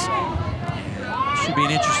Forcellinis. Should be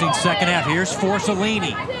an interesting second half. Here's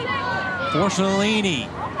Forcellini. Forcellini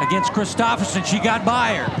against Christopherson. She got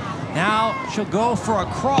by her. Now she'll go for a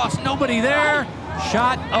cross. Nobody there.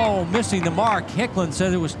 Shot, oh, missing the mark. Hicklin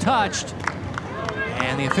says it was touched.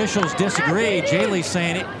 And the officials disagree. Jaylee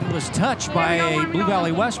saying it was touched by a Blue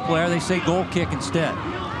Valley West player. They say goal kick instead.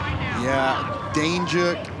 Yeah,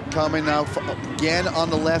 danger coming out again on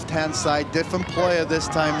the left-hand side. Different player this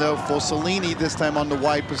time, though. Forcellini this time on the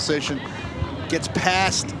wide position. Gets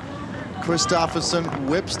past Christopherson,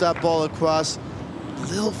 whips that ball across. A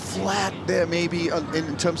little flat there, maybe,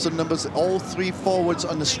 in terms of numbers. All 3 forwards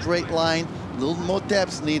on the straight line. A little more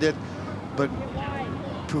depth needed, but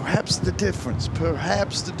perhaps the difference.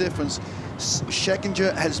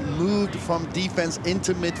 Scheckinger has moved from defense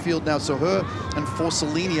into midfield now, so her and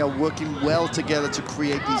Forcellini are working well together to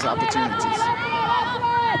create these opportunities.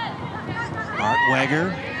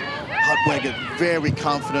 Hartwegger, very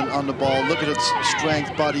confident on the ball. Look at its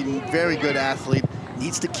strength, body, very good athlete.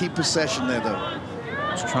 Needs to keep possession there, though.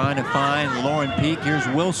 Just trying to find Lauren Peak. Here's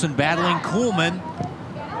Wilson battling Kuhlman.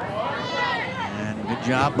 And good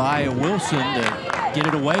job by Wilson to get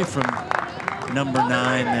it away from number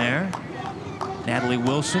 9 there. Natalie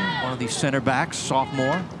Wilson, one of the center backs,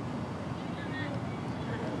 sophomore.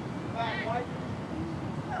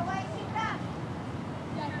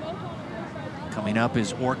 Coming up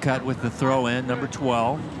is Orcutt with the throw in, number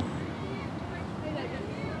 12.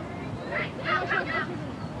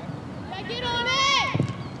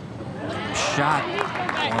 shot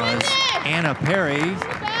was Anna Perry,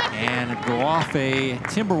 and go off a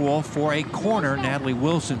Timberwolf for a corner. Natalie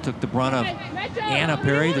Wilson took the brunt of Anna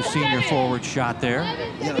Perry, the senior forward shot there.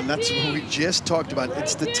 Yeah, and that's what we just talked about.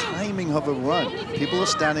 It's the timing of a run. People are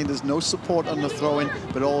standing, there's no support on the throw-in,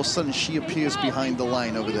 but all of a sudden she appears behind the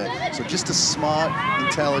line over there. So just a smart,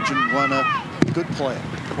 intelligent runner, good player.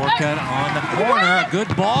 Orcutt on the corner,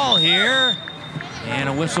 good ball here. And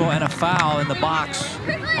a whistle and a foul in the box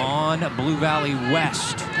on Blue Valley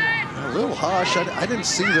West. A little harsh. I didn't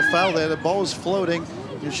see the foul there. The ball was floating.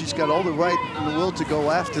 You know, she's got all the right in the will to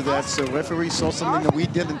go after that. So referee saw something that we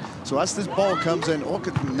didn't. So as this ball comes in,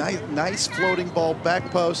 Orcutt, nice floating ball,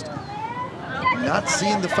 back post. Not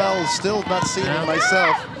seeing the foul, still not seeing it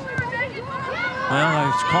myself. Well, I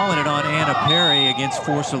was calling it on Anna Perry against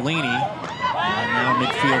Forcellini. And now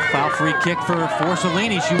midfield foul, free kick for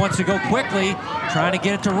Forcellini. She wants to go quickly, trying to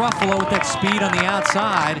get it to Ruffalo with that speed on the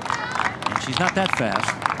outside. And she's not that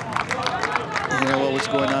fast. You know what was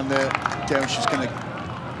going on there, Darren? She's going to,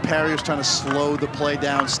 Perry was trying to slow the play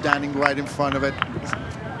down, standing right in front of it.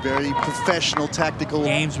 Very professional, tactical.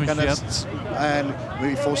 Gamesmanship. And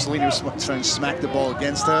maybe Forcellini was trying to smack the ball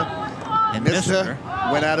against her. And missed her.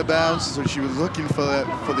 Went out of bounds, so she was looking for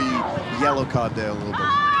the yellow card there a little bit.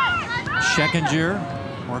 Schekinger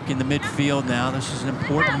working the midfield now. This is an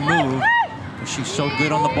important move because she's so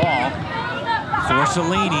good on the ball.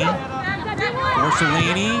 Forcellini.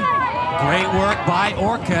 Great work by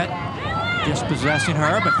Orcutt, dispossessing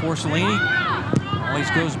her, but Forcellini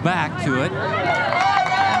always goes back to it.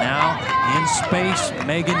 And now in space,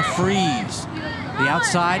 Megan Fries. The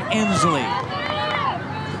outside, Ensley.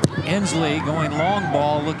 Ensley going long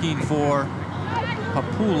ball, looking for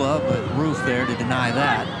Papula, but Ruth there to deny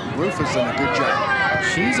that. Ruth has done a good job.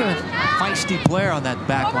 She's a feisty player on that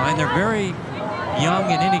back line. They're very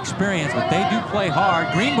young and inexperienced, but they do play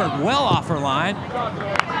hard. Greenberg well off her line.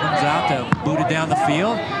 Comes out to boot it down the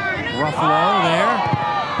field. Ruffalo there.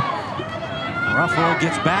 Ruffalo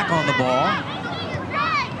gets back on the ball.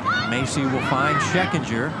 Macy will find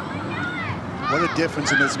Schekinger. What a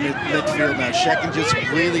difference in this midfield now. Schekinger's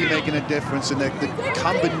really making a difference in the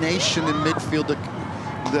combination in midfield,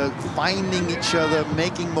 the finding each other,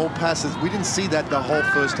 making more passes. We didn't see that the whole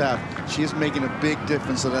first half. She is making a big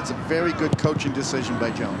difference, so that's a very good coaching decision by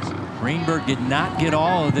Jones. Greenberg did not get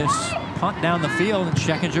all of this punt down the field, and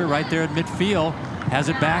Schekinger right there at midfield has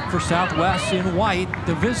it back for Southwest in white.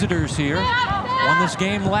 The visitors here won this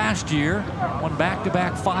game last year, won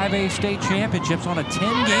back-to-back 5A state championships on a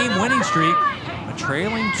 10-game winning streak,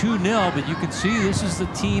 trailing 2-0, but you can see this is the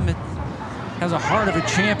team that has a heart of a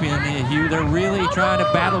champion, Hugh. They're really trying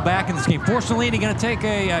to battle back in this game. Forcellini going to take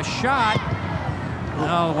a shot.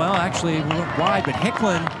 Oh, well, actually it went wide, but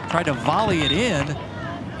Hicklin tried to volley it in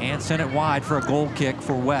and sent it wide for a goal kick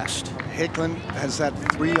for West. Hicklin has had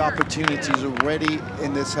 3 opportunities already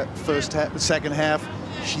in this second half.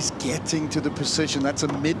 She's getting to the position. That's a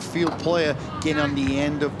midfield player getting on the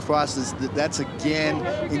end of crosses. That's, again,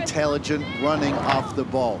 intelligent running off the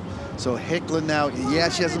ball. So Hicklin now, yeah,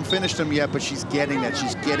 she hasn't finished them yet, but she's getting that.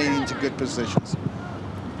 She's getting into good positions.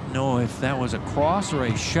 Know if that was a cross or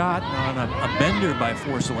a shot on a bender by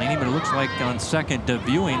Forcellini, but it looks like on second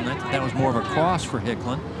viewing that was more of a cross for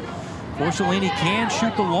Hicklin. Forcellini can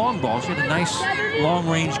shoot the long ball. She had a nice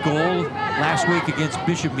long-range goal last week against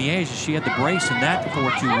Bishop Miege. She had the brace in that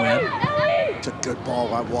 4-2 win. It's a good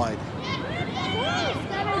ball out wide.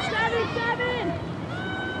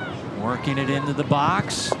 Working it into the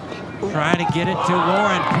box. Trying to get it to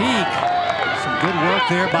Lauren Peak. Some good work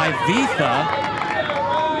there by Vitha.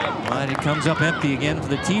 But it comes up empty again for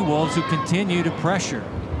the T-Wolves, who continue to pressure.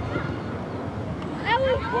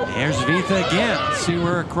 There's Vitha again. Let's see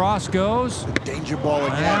where her cross goes. Danger ball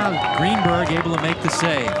again. Greenberg able to make the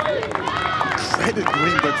save. Credit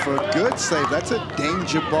Greenberg for a good save. That's a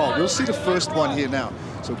danger ball. We'll see the first one here now.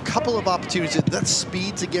 So a couple of opportunities. That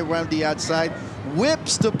speed to get around the outside.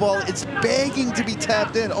 Whips the ball. It's begging to be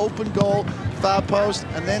tapped in. Open goal, far post,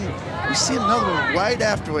 and then we see another one right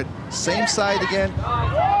after it. Same side again.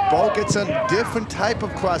 Ball gets a different type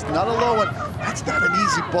of cross, not a low one. That's not an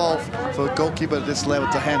easy ball for a goalkeeper at this level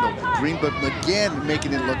to handle. Greenberg again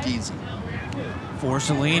making it look easy.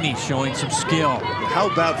 Forcellini showing some skill. How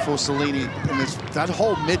about Forcellini in that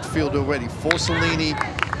whole midfield already? Forcellini,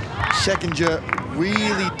 Schekinger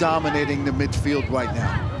really dominating the midfield right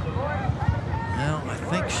now. Well, I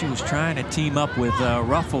think she was trying to team up with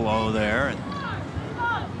Ruffalo there,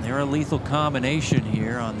 and they're a lethal combination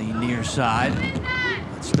here on the near side.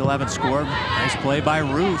 But still haven't scored. Nice play by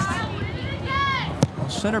Ruth. Well,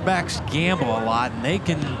 center backs gamble a lot, and they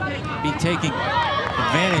can be taken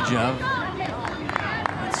advantage of.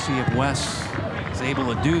 Let's see if Wes is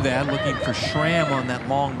able to do that. Looking for Schramm on that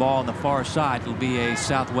long ball on the far side. It'll be a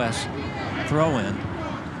Southwest throw-in.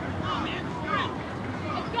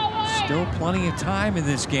 Still plenty of time in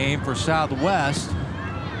this game for Southwest.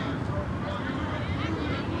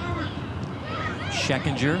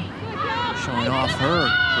 Scheckinger showing off her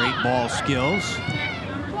great ball skills.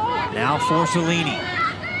 Now Forcellini.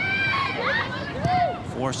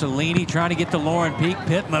 Forcellini trying to get to Lauren Peak.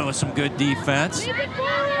 Pittman with some good defense.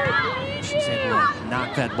 She's able to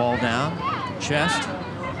knock that ball down. Chest.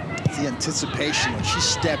 The anticipation when she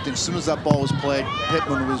stepped in, as soon as that ball was played,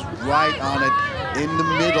 Pittman was right on it in the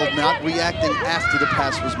middle, not reacting after the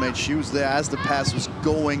pass was made. She was there as the pass was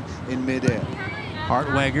going in midair.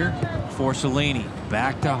 Hartwegger, Forcellini,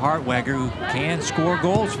 back to Hartwegger, who can score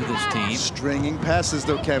goals for this team. Stringing passes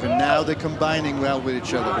though, Kevin. Now they're combining well with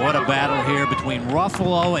each other. What a battle here between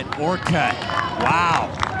Ruffalo and Orcutt. Wow.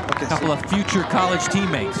 Okay, a couple of future college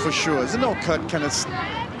teammates. For sure. Isn't Orcutt kind of,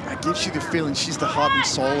 gives you the feeling she's the heart and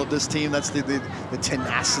soul of this team? That's the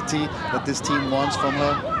tenacity that this team wants from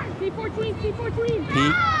her. Peak,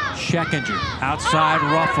 Scheckinger, outside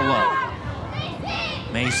Ruffalo.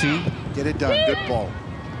 Macy. Get it done, good ball.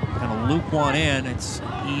 Gonna loop one in. It's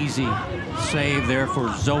an easy save there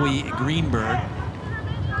for Zoe Greenberg.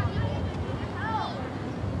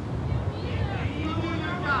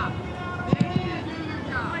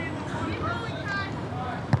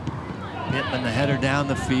 Pittman the header down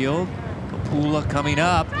the field. Papula coming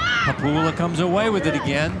up. Papula comes away with it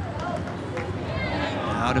again.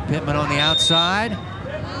 Now to Pittman on the outside.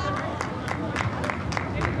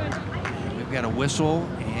 We've got a whistle,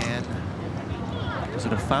 and is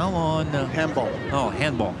it a foul on? Handball. Oh,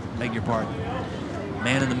 handball. Beg your pardon.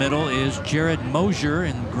 Man in the middle is Jared Mosier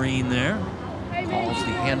in green there. Calls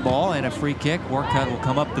the handball and a free kick. Orcutt will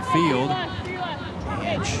come up the field,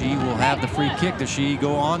 and she will have the free kick. Does she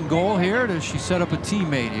go on goal here, or does she set up a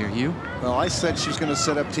teammate here, Hugh? Well, I said she was going to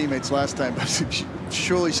set up teammates last time, but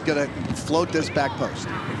surely she's going to float this back post.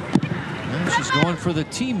 Well, she's going for the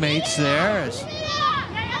teammates there.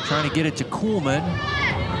 Trying to get it to Kuhlman.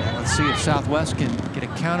 Let's see if Southwest can get a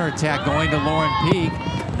counterattack going to Lauren Peak.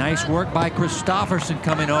 Nice work by Christofferson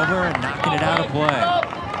coming over and knocking it out of play.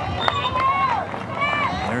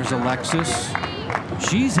 There's Alexis.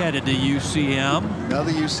 She's headed to UCM.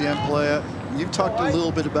 Another UCM player. You've talked a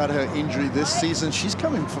little bit about her injury this season. She's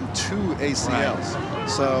coming from 2 ACLs. Right.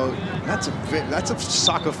 So that's a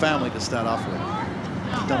soccer family to start off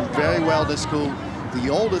with. Done very well this school. The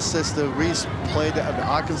oldest sister, Reese, played at the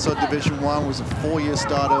Arkansas Division I, was a 4-year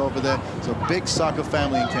starter over there. So big soccer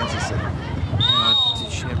family in Kansas City.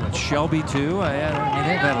 She had Shelby too. I mean,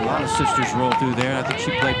 they've had a lot of sisters roll through there. I think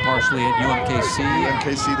she played partially at UMKC.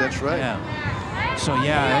 UMKC, that's right. Yeah. So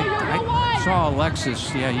yeah, I saw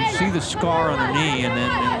Alexis. Yeah, you see the scar on her knee, and then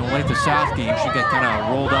in the Olathe South game, she got kind of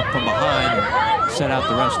rolled up from behind and set out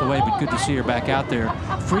the rest of the way. But good to see her back out there.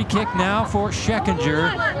 Free kick now for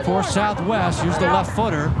Scheckinger for Southwest. Here's the left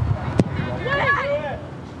footer.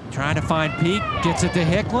 Trying to find Peak, gets it to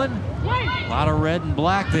Hicklin. A lot of red and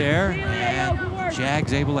black there, and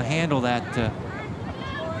Jags able to handle that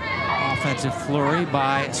offensive flurry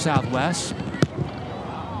by Southwest.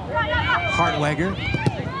 Hartwegger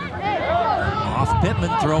off Pittman,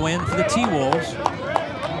 throw in for the T-Wolves.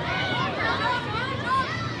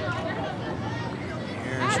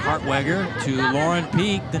 Here's Hartwegger to Lauren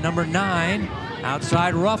Peak, the number 9,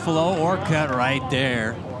 outside Ruffalo. Orcutt right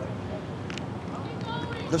there.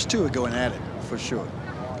 Those two are going at it for sure.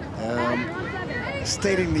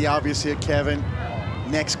 Stating the obvious here, Kevin,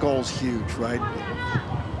 next goal's huge, right?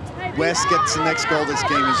 West gets the next goal, this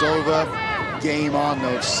game is over. Game on,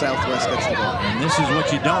 though. Southwest gets the goal. And this is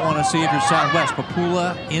what you don't want to see if you're Southwest.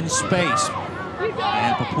 Papula in space.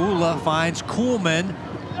 And Papula finds Kuhlman.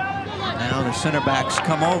 Now the center backs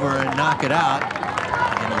come over and knock it out.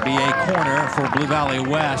 And it'll be a corner for Blue Valley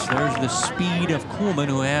West. There's the speed of Kuhlman,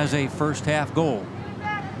 who has a first half goal.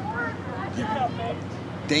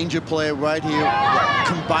 Danger player right here,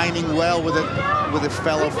 combining well with a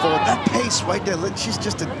fellow forward. That pace right there, she's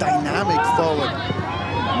just a dynamic forward.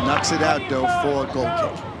 Knocks it out, though, for a goal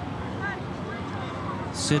kick.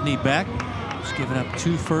 Sydney Beck has given up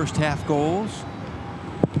 2 first half goals.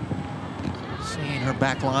 Seeing her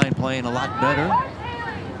back line playing a lot better.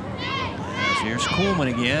 Here's Kuhlman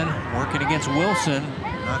again, working against Wilson.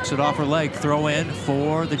 Knocks it off her leg, throw in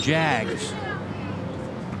for the Jags.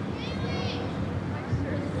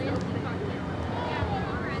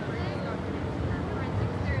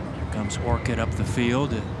 Orcutt up the field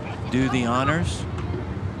to do the honors.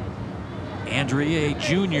 Andrea, a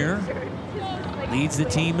junior, leads the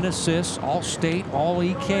team in assists, all-state,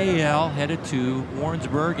 all-EKL, headed to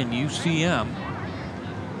Warrensburg and UCM.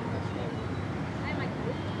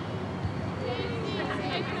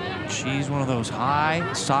 She's one of those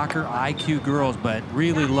high soccer IQ girls, but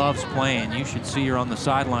really loves playing. You should see her on the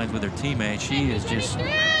sidelines with her teammates. She is just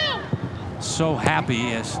so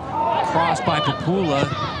happy as crossed by Papula.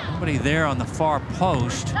 Nobody there on the far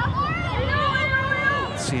post.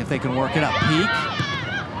 Let's see if they can work it up. Peak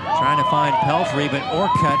trying to find Pelfrey, but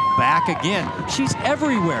Orcutt back again. She's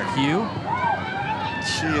everywhere, Hugh.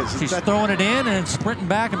 She is. She's throwing it in and sprinting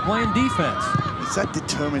back and playing defense. It's that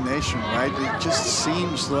determination, right? It just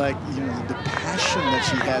seems like, you know, the passion that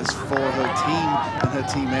she has for her team and her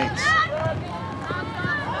teammates.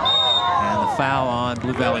 And the foul on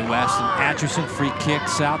Blue Valley West, and Atchison free kick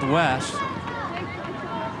Southwest.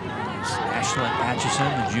 Ashlyn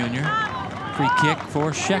Atchison, the junior. Free kick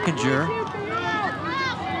for Scheckinger.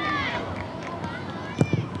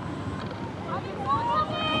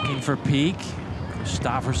 Looking for Peak.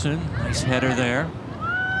 Christopherson, nice header there.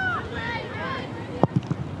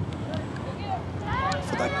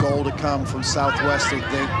 For that goal to come from Southwest,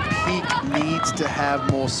 Peak needs to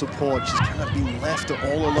have more support. She's kind of been left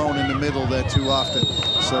all alone in the middle there too often.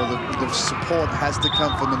 So the support has to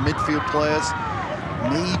come from the midfield players.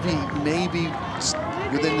 Maybe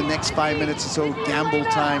within the next 5 minutes or so, gamble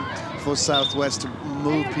time for Southwest to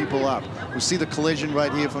move people up. We see the collision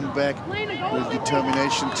right here from the back with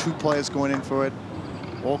determination. 2 players going in for it.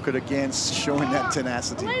 Orcutt again showing that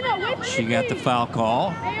tenacity. She got the foul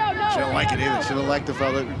call. She don't like it either. She don't like the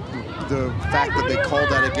foul. The fact that they called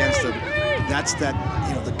that against her. That's that,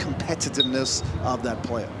 you know, the competitiveness of that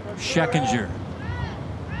player. Scheckinger.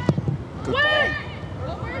 Good ball.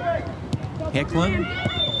 Hicklin.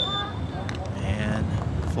 And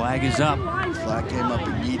flag is up. Flag came up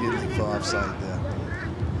immediately for offside there.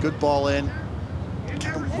 Good ball in.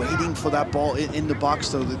 Kind of waiting for that ball in the box,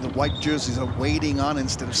 though. The white jerseys are waiting on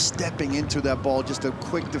instead of stepping into that ball. Just a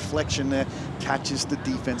quick deflection there, catches the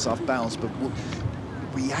defense off balance, but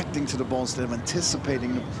reacting to the ball instead of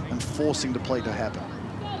anticipating and forcing the play to happen.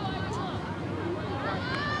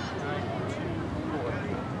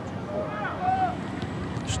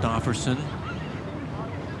 Stofferson.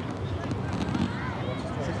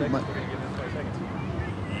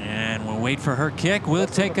 And we'll wait for her kick. We'll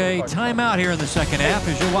take a timeout here in the second half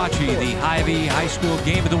as you're watching the Hy-Vee High School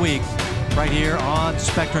Game of the Week right here on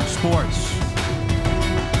Spectrum Sports.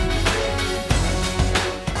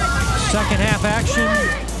 Second half action.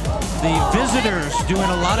 The visitors doing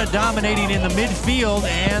a lot of dominating in the midfield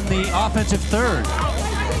and the offensive third.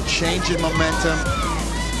 Changing momentum.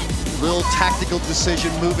 Little tactical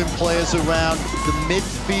decision, moving players around. The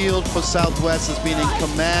midfield for Southwest has been in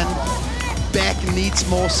command. Beck needs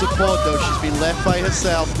more support, though. She's been left by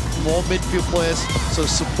herself. More midfield players, so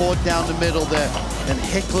support down the middle there. And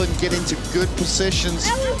Hicklin get into good positions,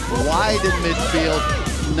 wide in midfield,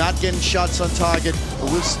 not getting shots on target.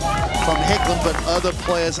 It was from Hicklin, but other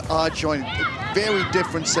players are joining. Very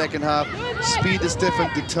different second half. Speed is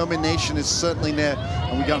different. Determination is certainly there.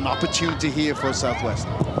 And we got an opportunity here for Southwest.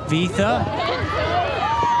 Vitha.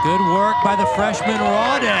 Good work by the freshman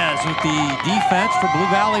Rodez with the defense for Blue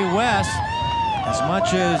Valley West. As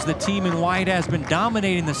much as the team in white has been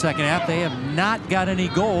dominating the second half, they have not got any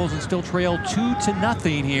goals and still trail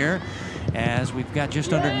 2-0 here, as we've got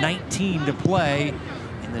just under 19 to play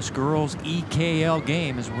in this girls' EKL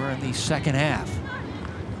game as we're in the second half.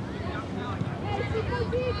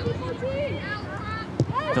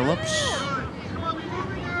 Phillips.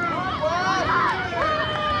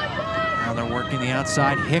 Now they're working the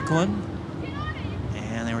outside. Hicklin.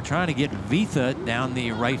 And they were trying to get Vitha down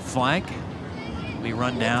the right flank. We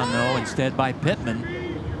run down, though, instead by Pittman.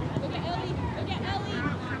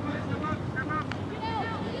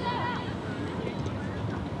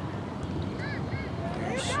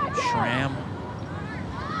 There's Schramm.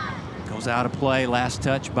 Goes out of play. Last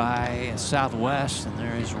touch by Southwest. And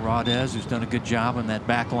there is Rodez, who's done a good job on that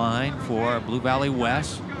back line for Blue Valley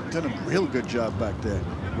West. Done a real good job back there.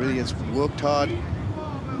 Really has worked hard.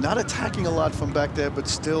 Not attacking a lot from back there, but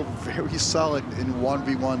still very solid in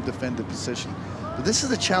 1v1 defender position. But this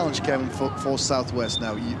is a challenge, Kevin, for Southwest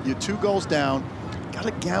now. You're 2 goals down, got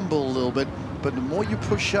to gamble a little bit, but the more you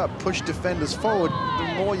push up, push defenders forward, the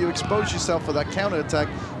more you expose yourself for that counterattack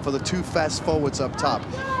for the 2 fast forwards up top.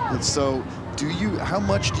 And so, how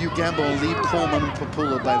much do you gamble and leave Coleman and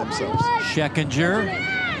Papula by themselves? Scheckinger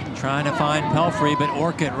trying to find Pelfrey, but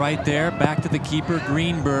Orcutt right there. Back to the keeper,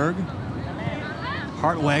 Greenberg.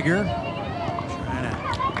 Hartwegger trying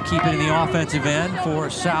to keep it in the offensive end for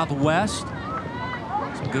Southwest.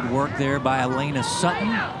 Some good work there by Elena Sutton.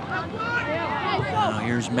 Now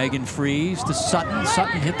here's Megan Freeze to Sutton.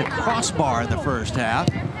 Sutton hit the crossbar in the first half.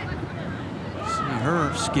 See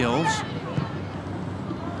her skills.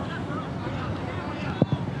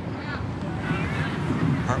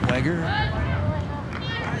 Hartwegger.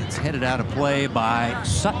 It's headed out of play by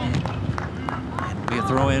Sutton. And it'll be a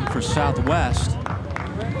throw in for Southwest.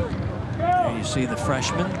 There you see the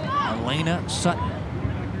freshman, Elena Sutton.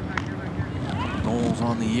 Goals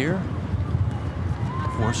on the year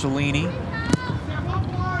for Cellini.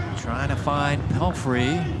 Trying to find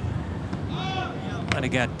Pelfrey. Might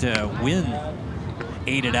have got Wynn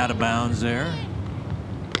aided out of bounds there.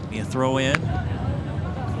 Be a throw in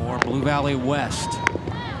for Blue Valley West.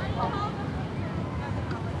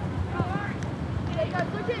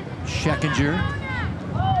 Scheckinger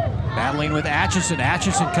battling with Atchison.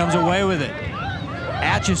 Atchison comes away with it.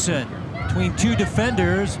 Atchison between two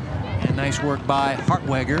defenders. And nice work by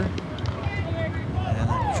Hartwegger.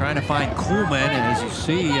 And trying to find Kuhlman. And as you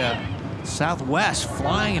see, Southwest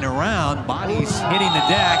flying around. Bodies hitting the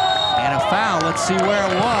deck. And a foul. Let's see where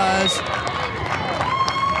it was.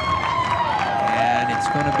 And it's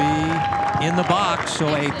going to be in the box. So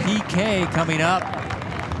a PK coming up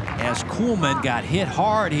as Kuhlman got hit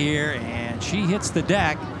hard here. And she hits the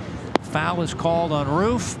deck. Foul is called on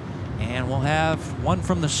Roof. And we'll have one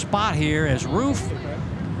from the spot here as Roof.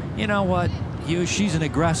 You know what, Hugh, she's an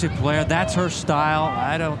aggressive player. That's her style.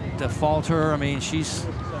 I don't fault her. I mean, she's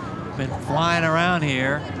been flying around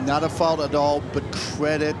here. Not a fault at all, but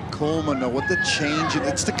credit Coleman with the change.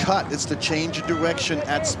 It's the cut. It's the change of direction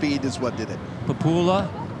at speed is what did it. Papula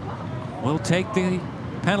will take the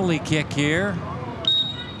penalty kick here.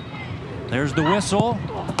 There's the whistle.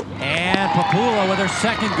 And Papula with her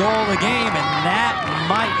second goal of the game, and that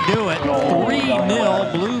might do it.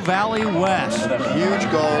 3-0 Blue Valley West.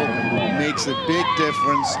 Huge goal, makes a big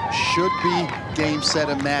difference. Should be game, set,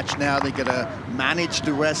 and match now. They got to manage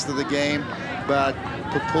the rest of the game, but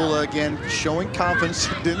Papula again showing confidence.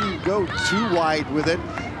 Didn't go too wide with it,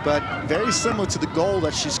 but very similar to the goal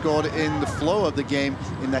that she scored in the flow of the game,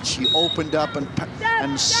 in that she opened up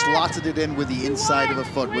and slotted it in with the inside of her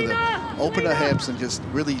foot, with her opened her hips and just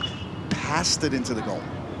really passed it into the goal.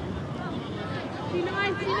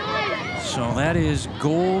 So that is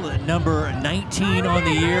goal number 19 on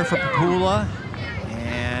the year for Papula,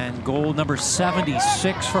 and goal number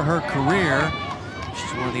 76 for her career.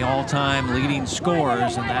 She's one of the all-time leading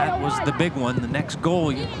scorers, and that was the big one. The next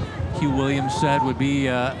goal, Hugh Williams said, would be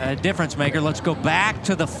a difference maker. Let's go back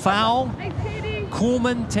to the foul.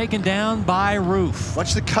 Kuhlman taken down by Roof.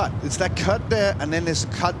 Watch the cut. It's that cut there, and then there's a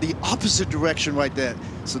cut the opposite direction right there.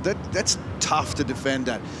 So that's tough to defend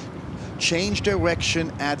that. Change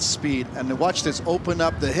direction at speed. And watch this, open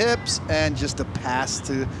up the hips and just a pass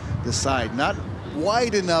to the side. Not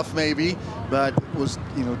wide enough maybe, but was,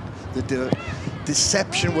 you know, the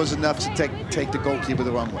deception was enough to take the goalkeeper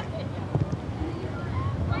the wrong way.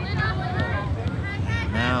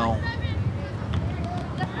 Now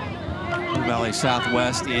Blue Valley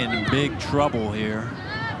Southwest in big trouble here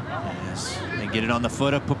as they get it on the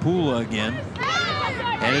foot of Papula again.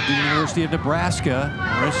 Headed to the University of Nebraska.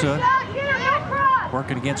 Marissa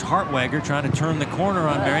working against Hartwegger, trying to turn the corner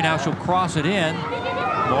on Mary. Now she'll cross it in.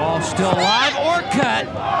 Ball still alive. Orcutt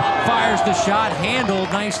fires the shot, handled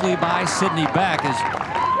nicely by Sydney Beck as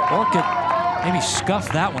Orcutt maybe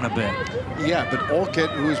scuffed that one a bit. Yeah, but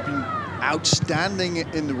Orcutt, who has been outstanding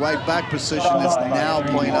in the right back position, is now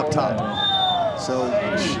playing up top. So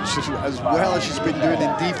as well as she's been doing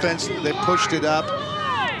in defense, they pushed it up.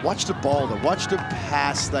 Watch the ball though, watch the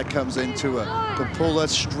pass that comes into her. Papula,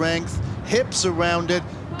 strength, hips around it,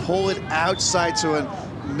 pull it outside so a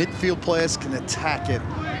midfield players can attack it.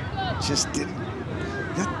 Just didn't.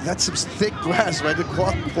 That's some thick grass, right? The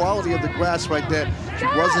quality of the grass right there. She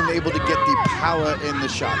wasn't able to get the power in the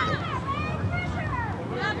shot though.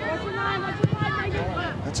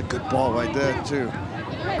 That's a good ball right there too.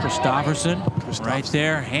 Christopherson right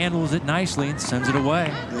there handles it nicely and sends it away.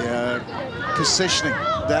 Yeah, positioning.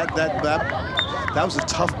 That was a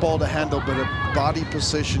tough ball to handle, but a body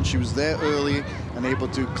position. She was there early and able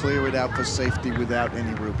to clear it out for safety without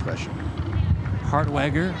any real pressure.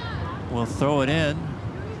 Hartwegger will throw it in.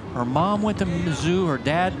 Her mom went to Mizzou. Her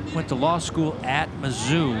dad went to law school at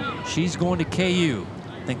Mizzou. She's going to KU.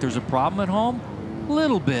 Think there's a problem at home? A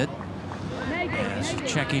little bit. As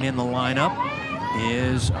checking in the lineup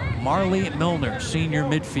is Marley Milner, senior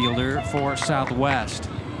midfielder for Southwest.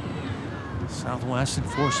 Southwest and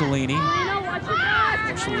Forcellini.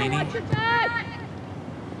 Forcellini.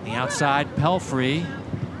 The outside, Pelfrey.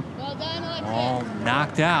 All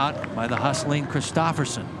knocked out by the hustling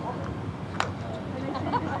Christopherson.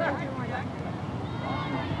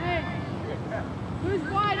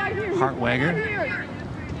 Hartwager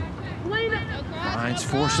finds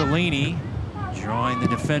Forcellini, drawing the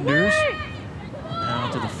defenders. Now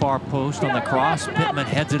to the far post on the cross. Pittman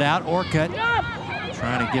heads it out. Orcutt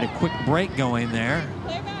trying to get a quick break going there.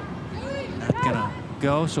 Not gonna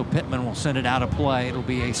go, so Pittman will send it out of play. It'll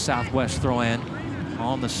be a Southwest throw-in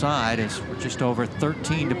on the side as we're just over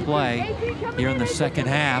 13 to play here in the second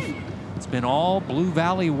half. It's been all Blue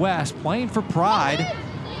Valley West playing for pride.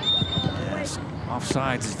 Yes,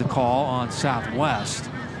 offsides is the call on Southwest.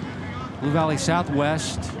 Blue Valley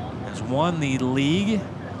Southwest has won the league.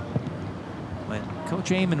 But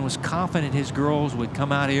Coach Amon was confident his girls would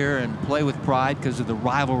come out here and play with pride because of the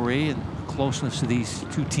rivalry and closeness to these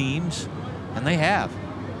two teams, and they have.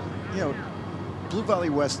 You know, Blue Valley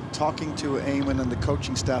West, talking to Amon and the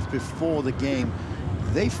coaching staff before the game,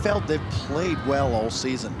 they felt they've played well all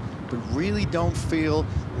season, but really don't feel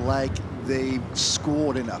like they've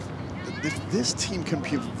scored enough. If this team can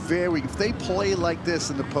be if they play like this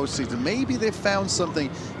in the postseason, maybe they found something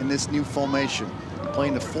in this new formation.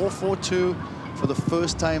 Playing the 4-4-2 for the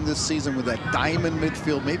first time this season with that diamond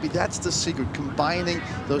midfield. Maybe that's the secret, combining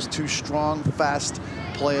those two strong, fast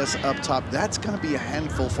players up top. That's going to be a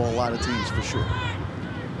handful for a lot of teams for sure.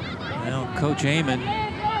 Well, Coach Amon,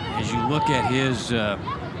 as you look at his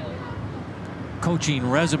coaching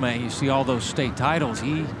resume, you see all those state titles.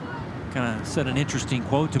 He kind of said an interesting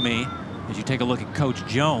quote to me as you take a look at Coach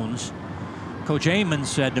Jones. Coach Amon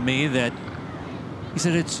said to me that he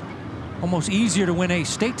said it's almost easier to win a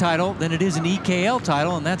state title than it is an EKL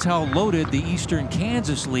title, and that's how loaded the Eastern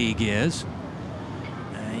Kansas League is.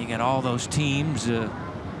 You got all those teams, the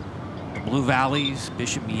Blue Valleys,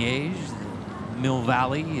 Bishop Miege, Mill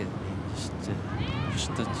Valley,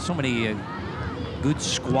 so many good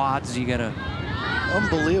squads. You got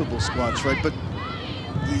unbelievable squads, right? But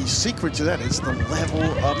the secret to that is the level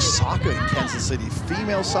of soccer in Kansas City.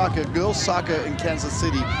 Female soccer, girls soccer in Kansas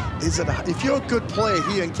City is if you're a good player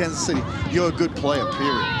here in Kansas City, you're a good player,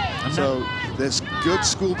 period. So there's good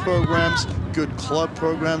school programs, good club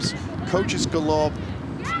programs, coaches galore,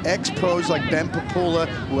 ex-pros like Ben Papula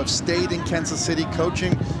who have stayed in Kansas City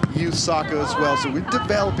coaching youth soccer as well. So we're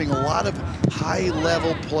developing a lot of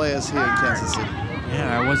high-level players here in Kansas City.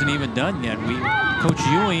 Yeah, I wasn't even done yet. Coach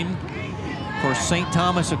Ewing for St.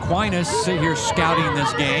 Thomas Aquinas here scouting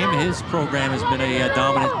this game. His program has been a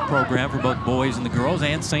dominant program for both boys and the girls,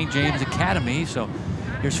 and St. James Academy. So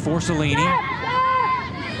here's Forcellini.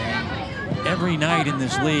 Every night in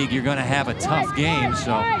this league, you're going to have a tough game.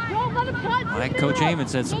 So like Coach Amon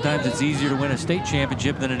said, sometimes it's easier to win a state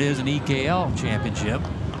championship than it is an EKL championship.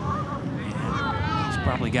 And he's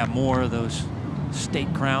probably got more of those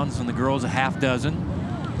state crowns than the girls, a half dozen.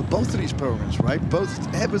 But both of these programs, right?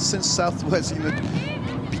 Both, ever since Southwest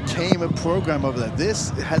became a program over there, this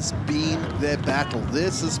has been their battle.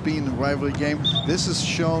 This has been the rivalry game. This has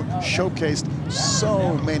showcased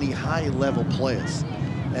so many high-level players.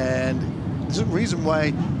 And there's a reason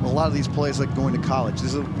why a lot of these players are going to college.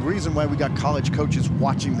 There's a reason why we got college coaches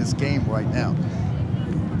watching this game right now.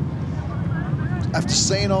 After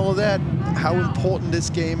saying all of that, how important this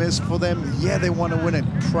game is for them, yeah, they want to win it.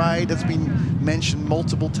 Pride has been mentioned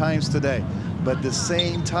multiple times today. But at the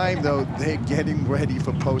same time, though, they're getting ready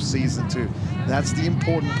for postseason, too. That's the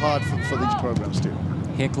important part for these programs, too.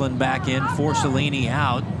 Hicklin back in, Forcellini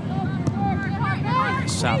out.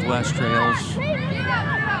 Southwest trails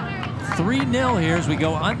 3-0 here as we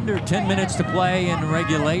go under 10 minutes to play in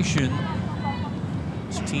regulation.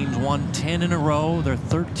 This team's won 10 in a row. They're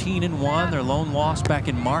 13-1. Their lone loss back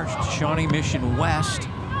in March to Shawnee Mission West.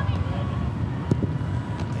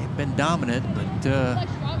 They've been dominant, but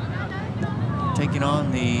taking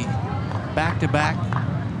on the back-to-back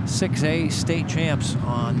 6A state champs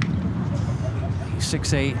on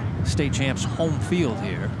 6A state champs home field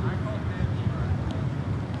here.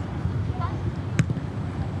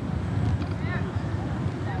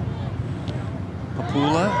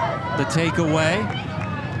 Papula, the takeaway.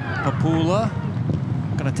 Papula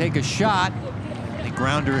going to take a shot. The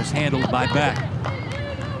grounder is handled by Beck.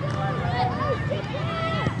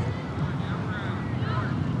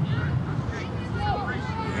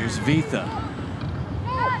 Here's Vitha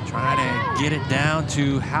trying to get it down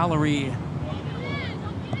to Hallery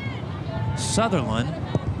Sutherland.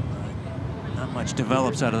 Not much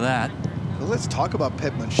develops out of that. Well, let's talk about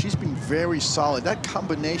Pittman. She's been very solid. That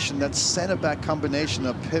combination, that center-back combination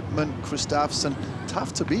of Pittman, Christopherson,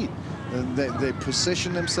 tough to beat. They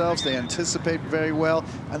position themselves, they anticipate very well,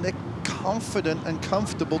 and they're confident and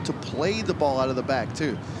comfortable to play the ball out of the back,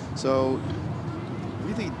 too. So,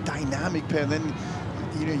 really dynamic pair. And then,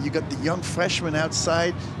 you know, you got the young freshman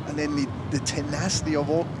outside, and then the tenacity of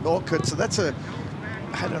Orcutt. So that's a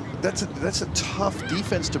That's a tough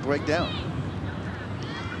defense to break down.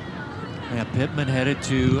 Yeah, Pittman headed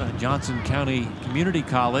to Johnson County Community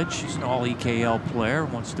College. He's an all-EKL player,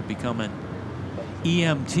 wants to become an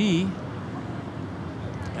EMT.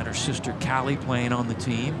 Got her sister Callie playing on the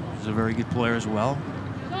team. She's a very good player as well.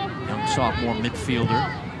 Young sophomore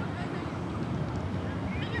midfielder.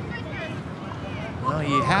 Well,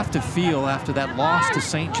 you have to feel after that loss to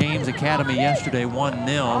St. James Academy yesterday, 1-0,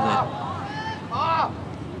 that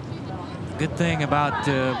the good thing about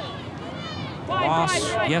the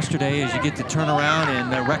loss yesterday is you get to turn around and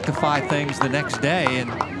rectify things the next day. And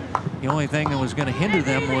the only thing that was going to hinder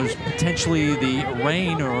them was potentially the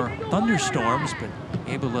rain or thunderstorms, but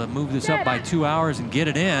able to move this up by 2 hours and get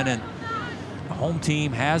it in. And the home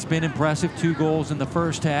team has been impressive. 2 goals in the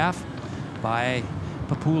first half by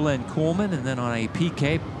Papula and Coleman, and then on a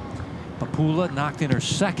PK, Papula knocked in her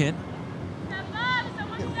second.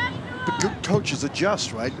 But good coaches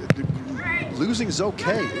adjust, right? Losing is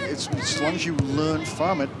okay. It's as long as you learn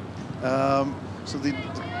from it. So the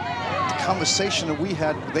conversation that we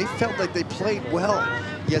had, they felt like they played well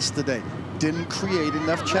yesterday. Didn't create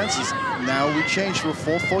enough chances. Now we changed to a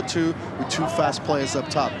 4-4-2 with 2 fast players up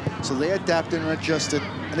top. So they adapted and adjusted,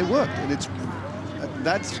 and it worked. And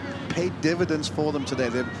that's paid dividends for them today.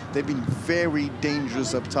 They've been very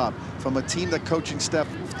dangerous up top. From a team that coaching staff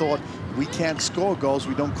thought we can't score goals,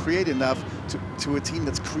 we don't create enough, to a team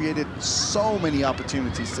that's created so many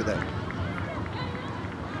opportunities today.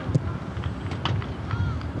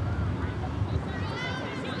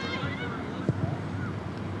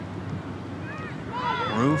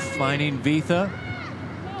 Roof finding Vitha.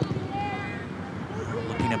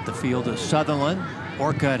 Looking up the field to Sutherland.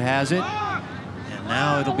 Orcutt has it. And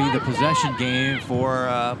now it'll be the possession game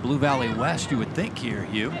for Blue Valley West, you would think here,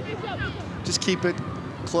 Hugh. Just keep it,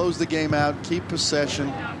 close the game out, keep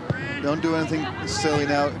possession. Don't do anything silly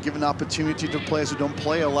now. Give an opportunity to players who don't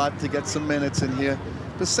play a lot to get some minutes in here.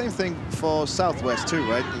 The same thing for Southwest too,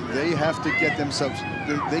 right? They have to get themselves,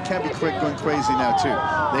 they can't be quick going crazy now too.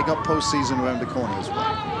 They got postseason around the corner as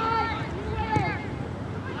well.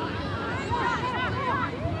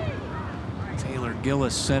 Taylor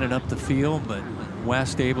Gillis sent it up the field, but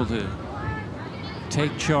West able to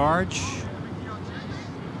take charge.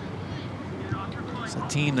 It's a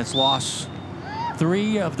team that's lost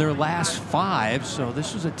 3 of their last 5, so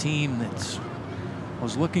this is a team that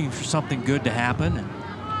was looking for something good to happen.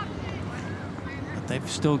 But they've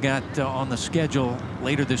still got on the schedule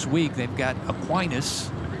later this week, they've got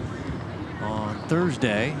Aquinas on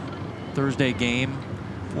Thursday. Thursday game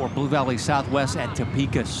for Blue Valley Southwest at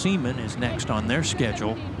Topeka Seaman is next on their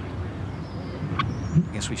schedule. I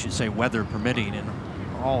guess we should say weather permitting, in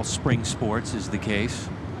all spring sports is the case.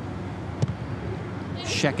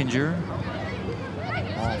 Scheckinger,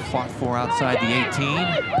 all fought for outside the 18.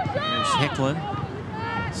 Here's Hicklin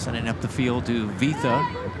sending up the field to Vitha.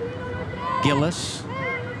 Gillis,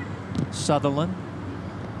 Sutherland,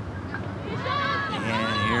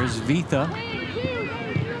 and here's Vitha.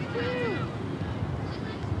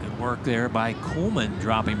 Good work there by Coleman,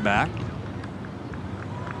 dropping back.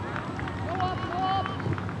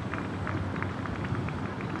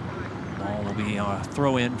 Ball will be a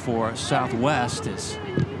throw in for Southwest. As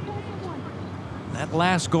that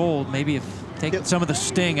last goal maybe have taken some of the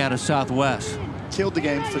sting out of Southwest. Killed the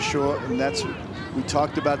game for sure, and that's, we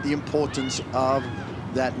talked about the importance of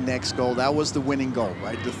that next goal. That was the winning goal,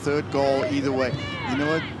 right? The third goal either way. You know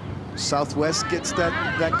what? Southwest gets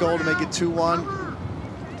that goal to make it 2-1.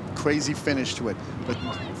 Crazy finish to it, but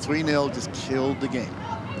 3-0 just killed the game.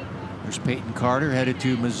 There's Peyton Carter headed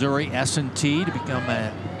to Missouri S&T to become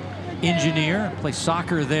an engineer, play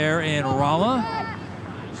soccer there in Rolla.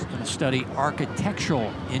 He's going to study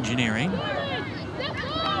architectural engineering.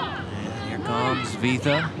 And here comes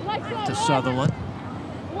Vitha to Sutherland.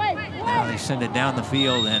 Now they send it down the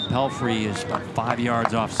field, and Pelfrey is about 5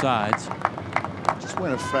 yards off sides. Just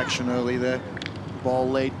went a fraction early there. Ball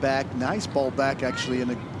laid back. Nice ball back, actually, in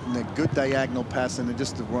a good diagonal pass, and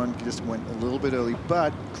just the run just went a little bit early,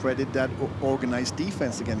 but credit that organized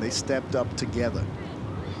defense again. They stepped up together.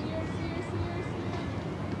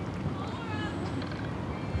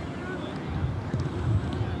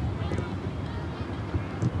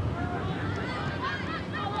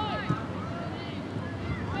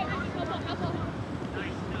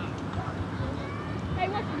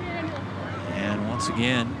 And once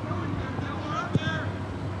again,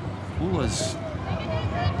 Fula's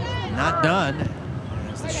not done.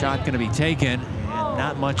 Is the shot going to be taken? And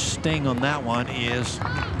not much sting on that one is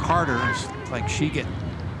Carter's. Like she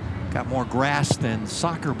got more grass than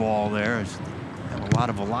soccer ball there. Have a lot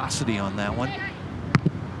of velocity on that one.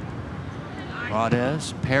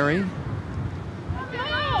 Rodez, Perry.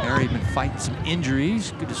 Perry been fighting some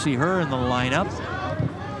injuries. Good to see her in the lineup.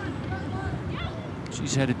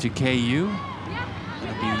 She's headed to KU.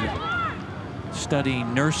 Gonna be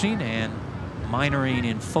studying nursing and minoring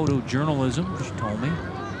in photojournalism, she told me.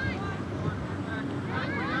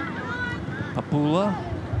 Papula,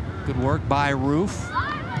 good work by Roof,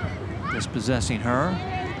 dispossessing her.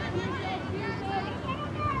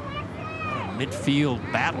 Midfield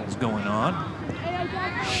battles going on.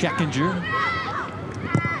 Scheckinger.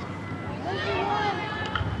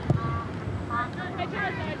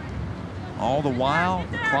 All the while,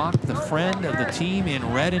 the clock, the friend of the team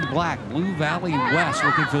in red and black, Blue Valley West,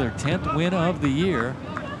 looking for their 10th win of the year.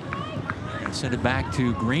 And send it back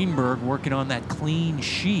to Greenberg, working on that clean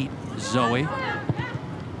sheet, Zoe.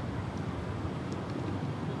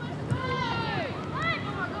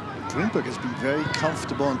 Greenberg has been very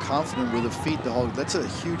comfortable and confident with her feet the whole. That's a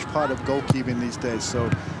huge part of goalkeeping these days. So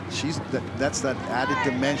that's that added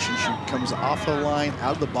dimension. She comes off her line,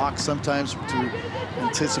 out of the box sometimes to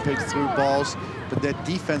anticipate through balls. But that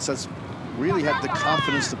defense has really had the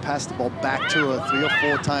confidence to pass the ball back to her 3 or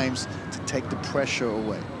 4 times to take the pressure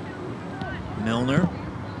away. Milner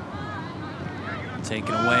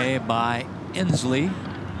taken away by Ensley.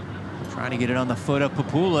 Trying to get it on the foot of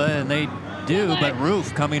Papula, and they do, but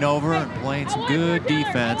Roof coming over and playing some good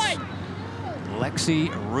defense. Lexi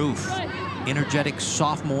Roof, energetic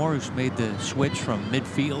sophomore who's made the switch from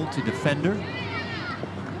midfield to defender.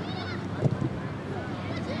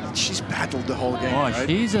 She's battled the whole game, Oh, right?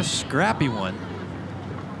 She's a scrappy one.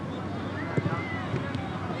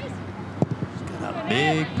 She's got a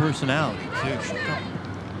big personality, too.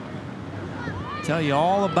 She'll tell you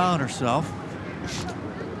all about herself.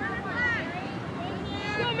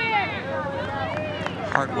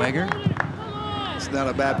 Hartwegger. It's not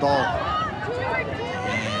a bad ball.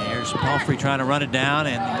 And here's Palfrey trying to run it down,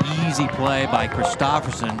 and the easy play by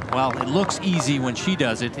Christopherson. Well, it looks easy when she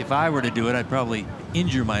does it. If I were to do it, I'd probably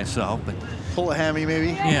injure myself. But pull a hammy, maybe.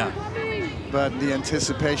 Yeah. But the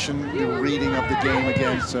anticipation, the reading of the game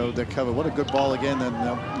again, so they're covered. What a good ball again, and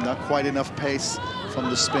not quite enough pace from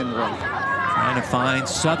the spin run. Trying to find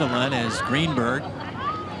Sutherland as Greenberg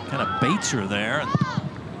kind of baits her there.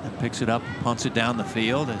 And picks it up, punts it down the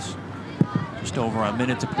field. As just over a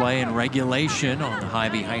minute to play in regulation on the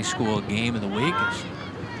Hy-Vee High School game of the week. It's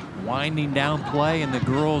winding down play in the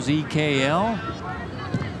girls EKL.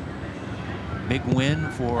 Big win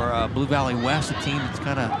for Blue Valley West, a team that's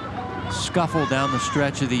kind of scuffled down the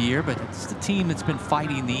stretch of the year, but it's the team that's been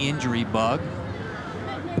fighting the injury bug.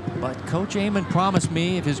 But Coach Amon promised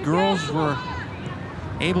me if his girls were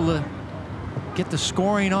able to get the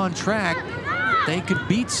scoring on track, they could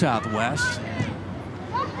beat Southwest.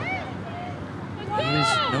 His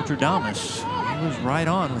Notre Dame, he was right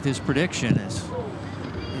on with his prediction as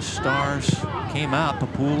his stars came out.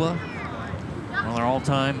 Papula, one of their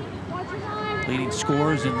all-time leading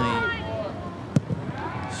scorers in the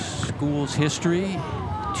school's history.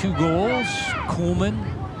 2 goals. Kuhlman,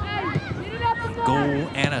 a goal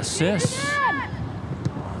and assist.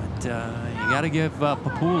 But you got to give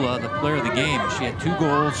Papula the player of the game. She had 2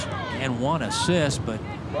 goals and 1 assist, but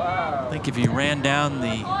I think if you ran down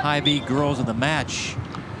the Hy-Vee girls of the match,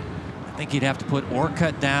 I think you'd have to put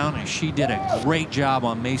Orcutt down, and she did a great job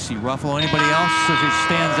on Macy Ruffalo. Anybody else that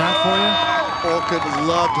stands out for you? Orcutt,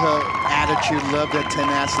 loved her attitude, loved her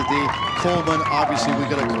tenacity. Coleman, obviously, we're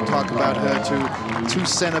going to talk about her too. 2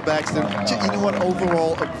 center backs. You know what?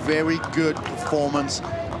 Overall, a very good performance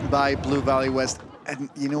by Blue Valley West. And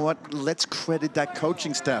you know what? Let's credit that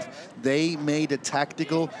coaching staff. They made a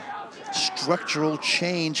tactical, structural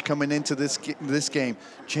change coming into this game.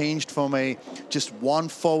 Changed from just 1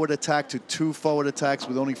 forward attack to 2 forward attacks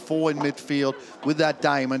with only 4 in midfield with that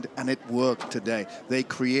diamond, and it worked today. They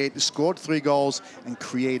scored 3 goals and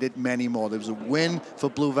created many more. There was a win for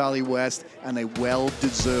Blue Valley West and a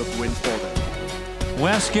well-deserved win for them.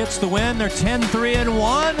 West gets the win. They're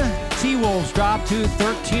 10-3-1. T-Wolves drop to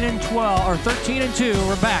 13-12 or 13-2.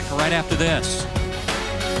 We're back right after this.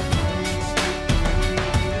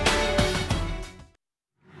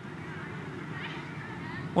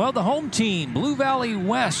 Well, the home team, Blue Valley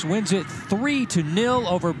West, wins it 3-0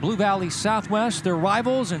 over Blue Valley Southwest, their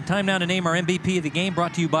rivals. And time now to name our MVP of the game,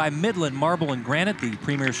 brought to you by Midland Marble and Granite, the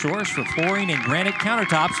premier source for flooring and granite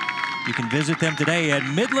countertops. You can visit them today at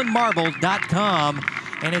midlandmarble.com.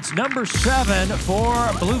 And it's number 7 for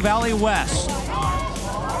Blue Valley West.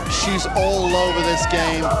 She's all over this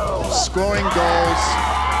game, scoring goals,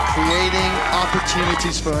 creating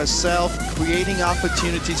opportunities for herself, creating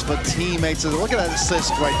opportunities for teammates. Look at that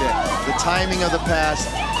assist right there. The timing of the pass.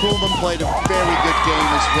 Kuhlman played a very good game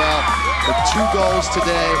as well. But 2 goals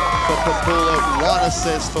today for Papula, 1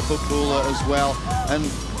 assist for Papula as well. And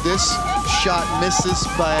this shot misses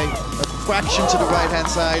by a fraction to the right-hand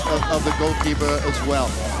side of the goalkeeper as well.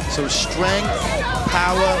 So strength,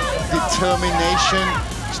 power, determination,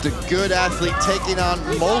 just a good athlete taking on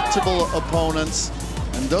multiple opponents.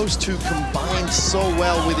 And those two combined so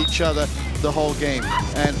well with each other the whole game.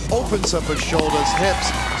 And opens up her shoulders,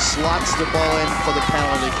 hips, slots the ball in for the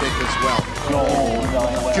penalty kick as well.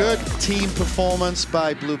 Good team performance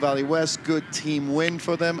by Blue Valley West, good team win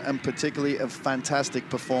for them, and particularly a fantastic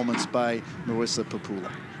performance by Marissa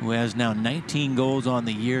Papula, who has now 19 goals on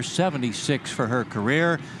the year, 76 for her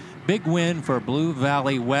career. Big win for Blue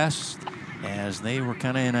Valley West, as they were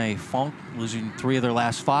kind of in a funk, losing 3 of their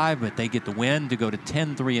last 5, but they get the win to go to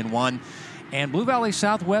 10-3-1. And Blue Valley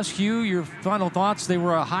Southwest, Hugh, your final thoughts? They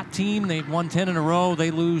were a hot team. They'd won 10 in a row.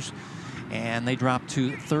 They lose, and they drop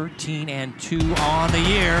to 13-2 on the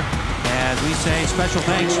year. As we say, special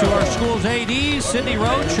thanks to our school's ADs, Sydney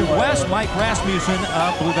Roach of West, Mike Rasmussen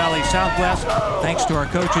of Blue Valley Southwest. Thanks to our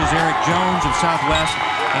coaches, Eric Jones of Southwest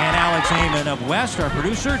and Alex Heyman of West. Our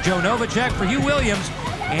producer, Joe Novacek, for Hugh Williams,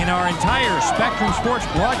 and our entire Spectrum Sports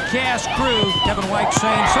broadcast crew. Kevin White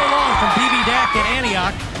saying so long from BVW at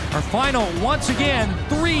Antioch. Our final, once again,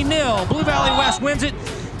 3-0. Blue Valley West wins it.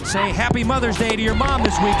 Say Happy Mother's Day to your mom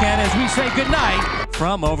this weekend as we say goodnight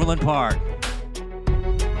from Overland Park.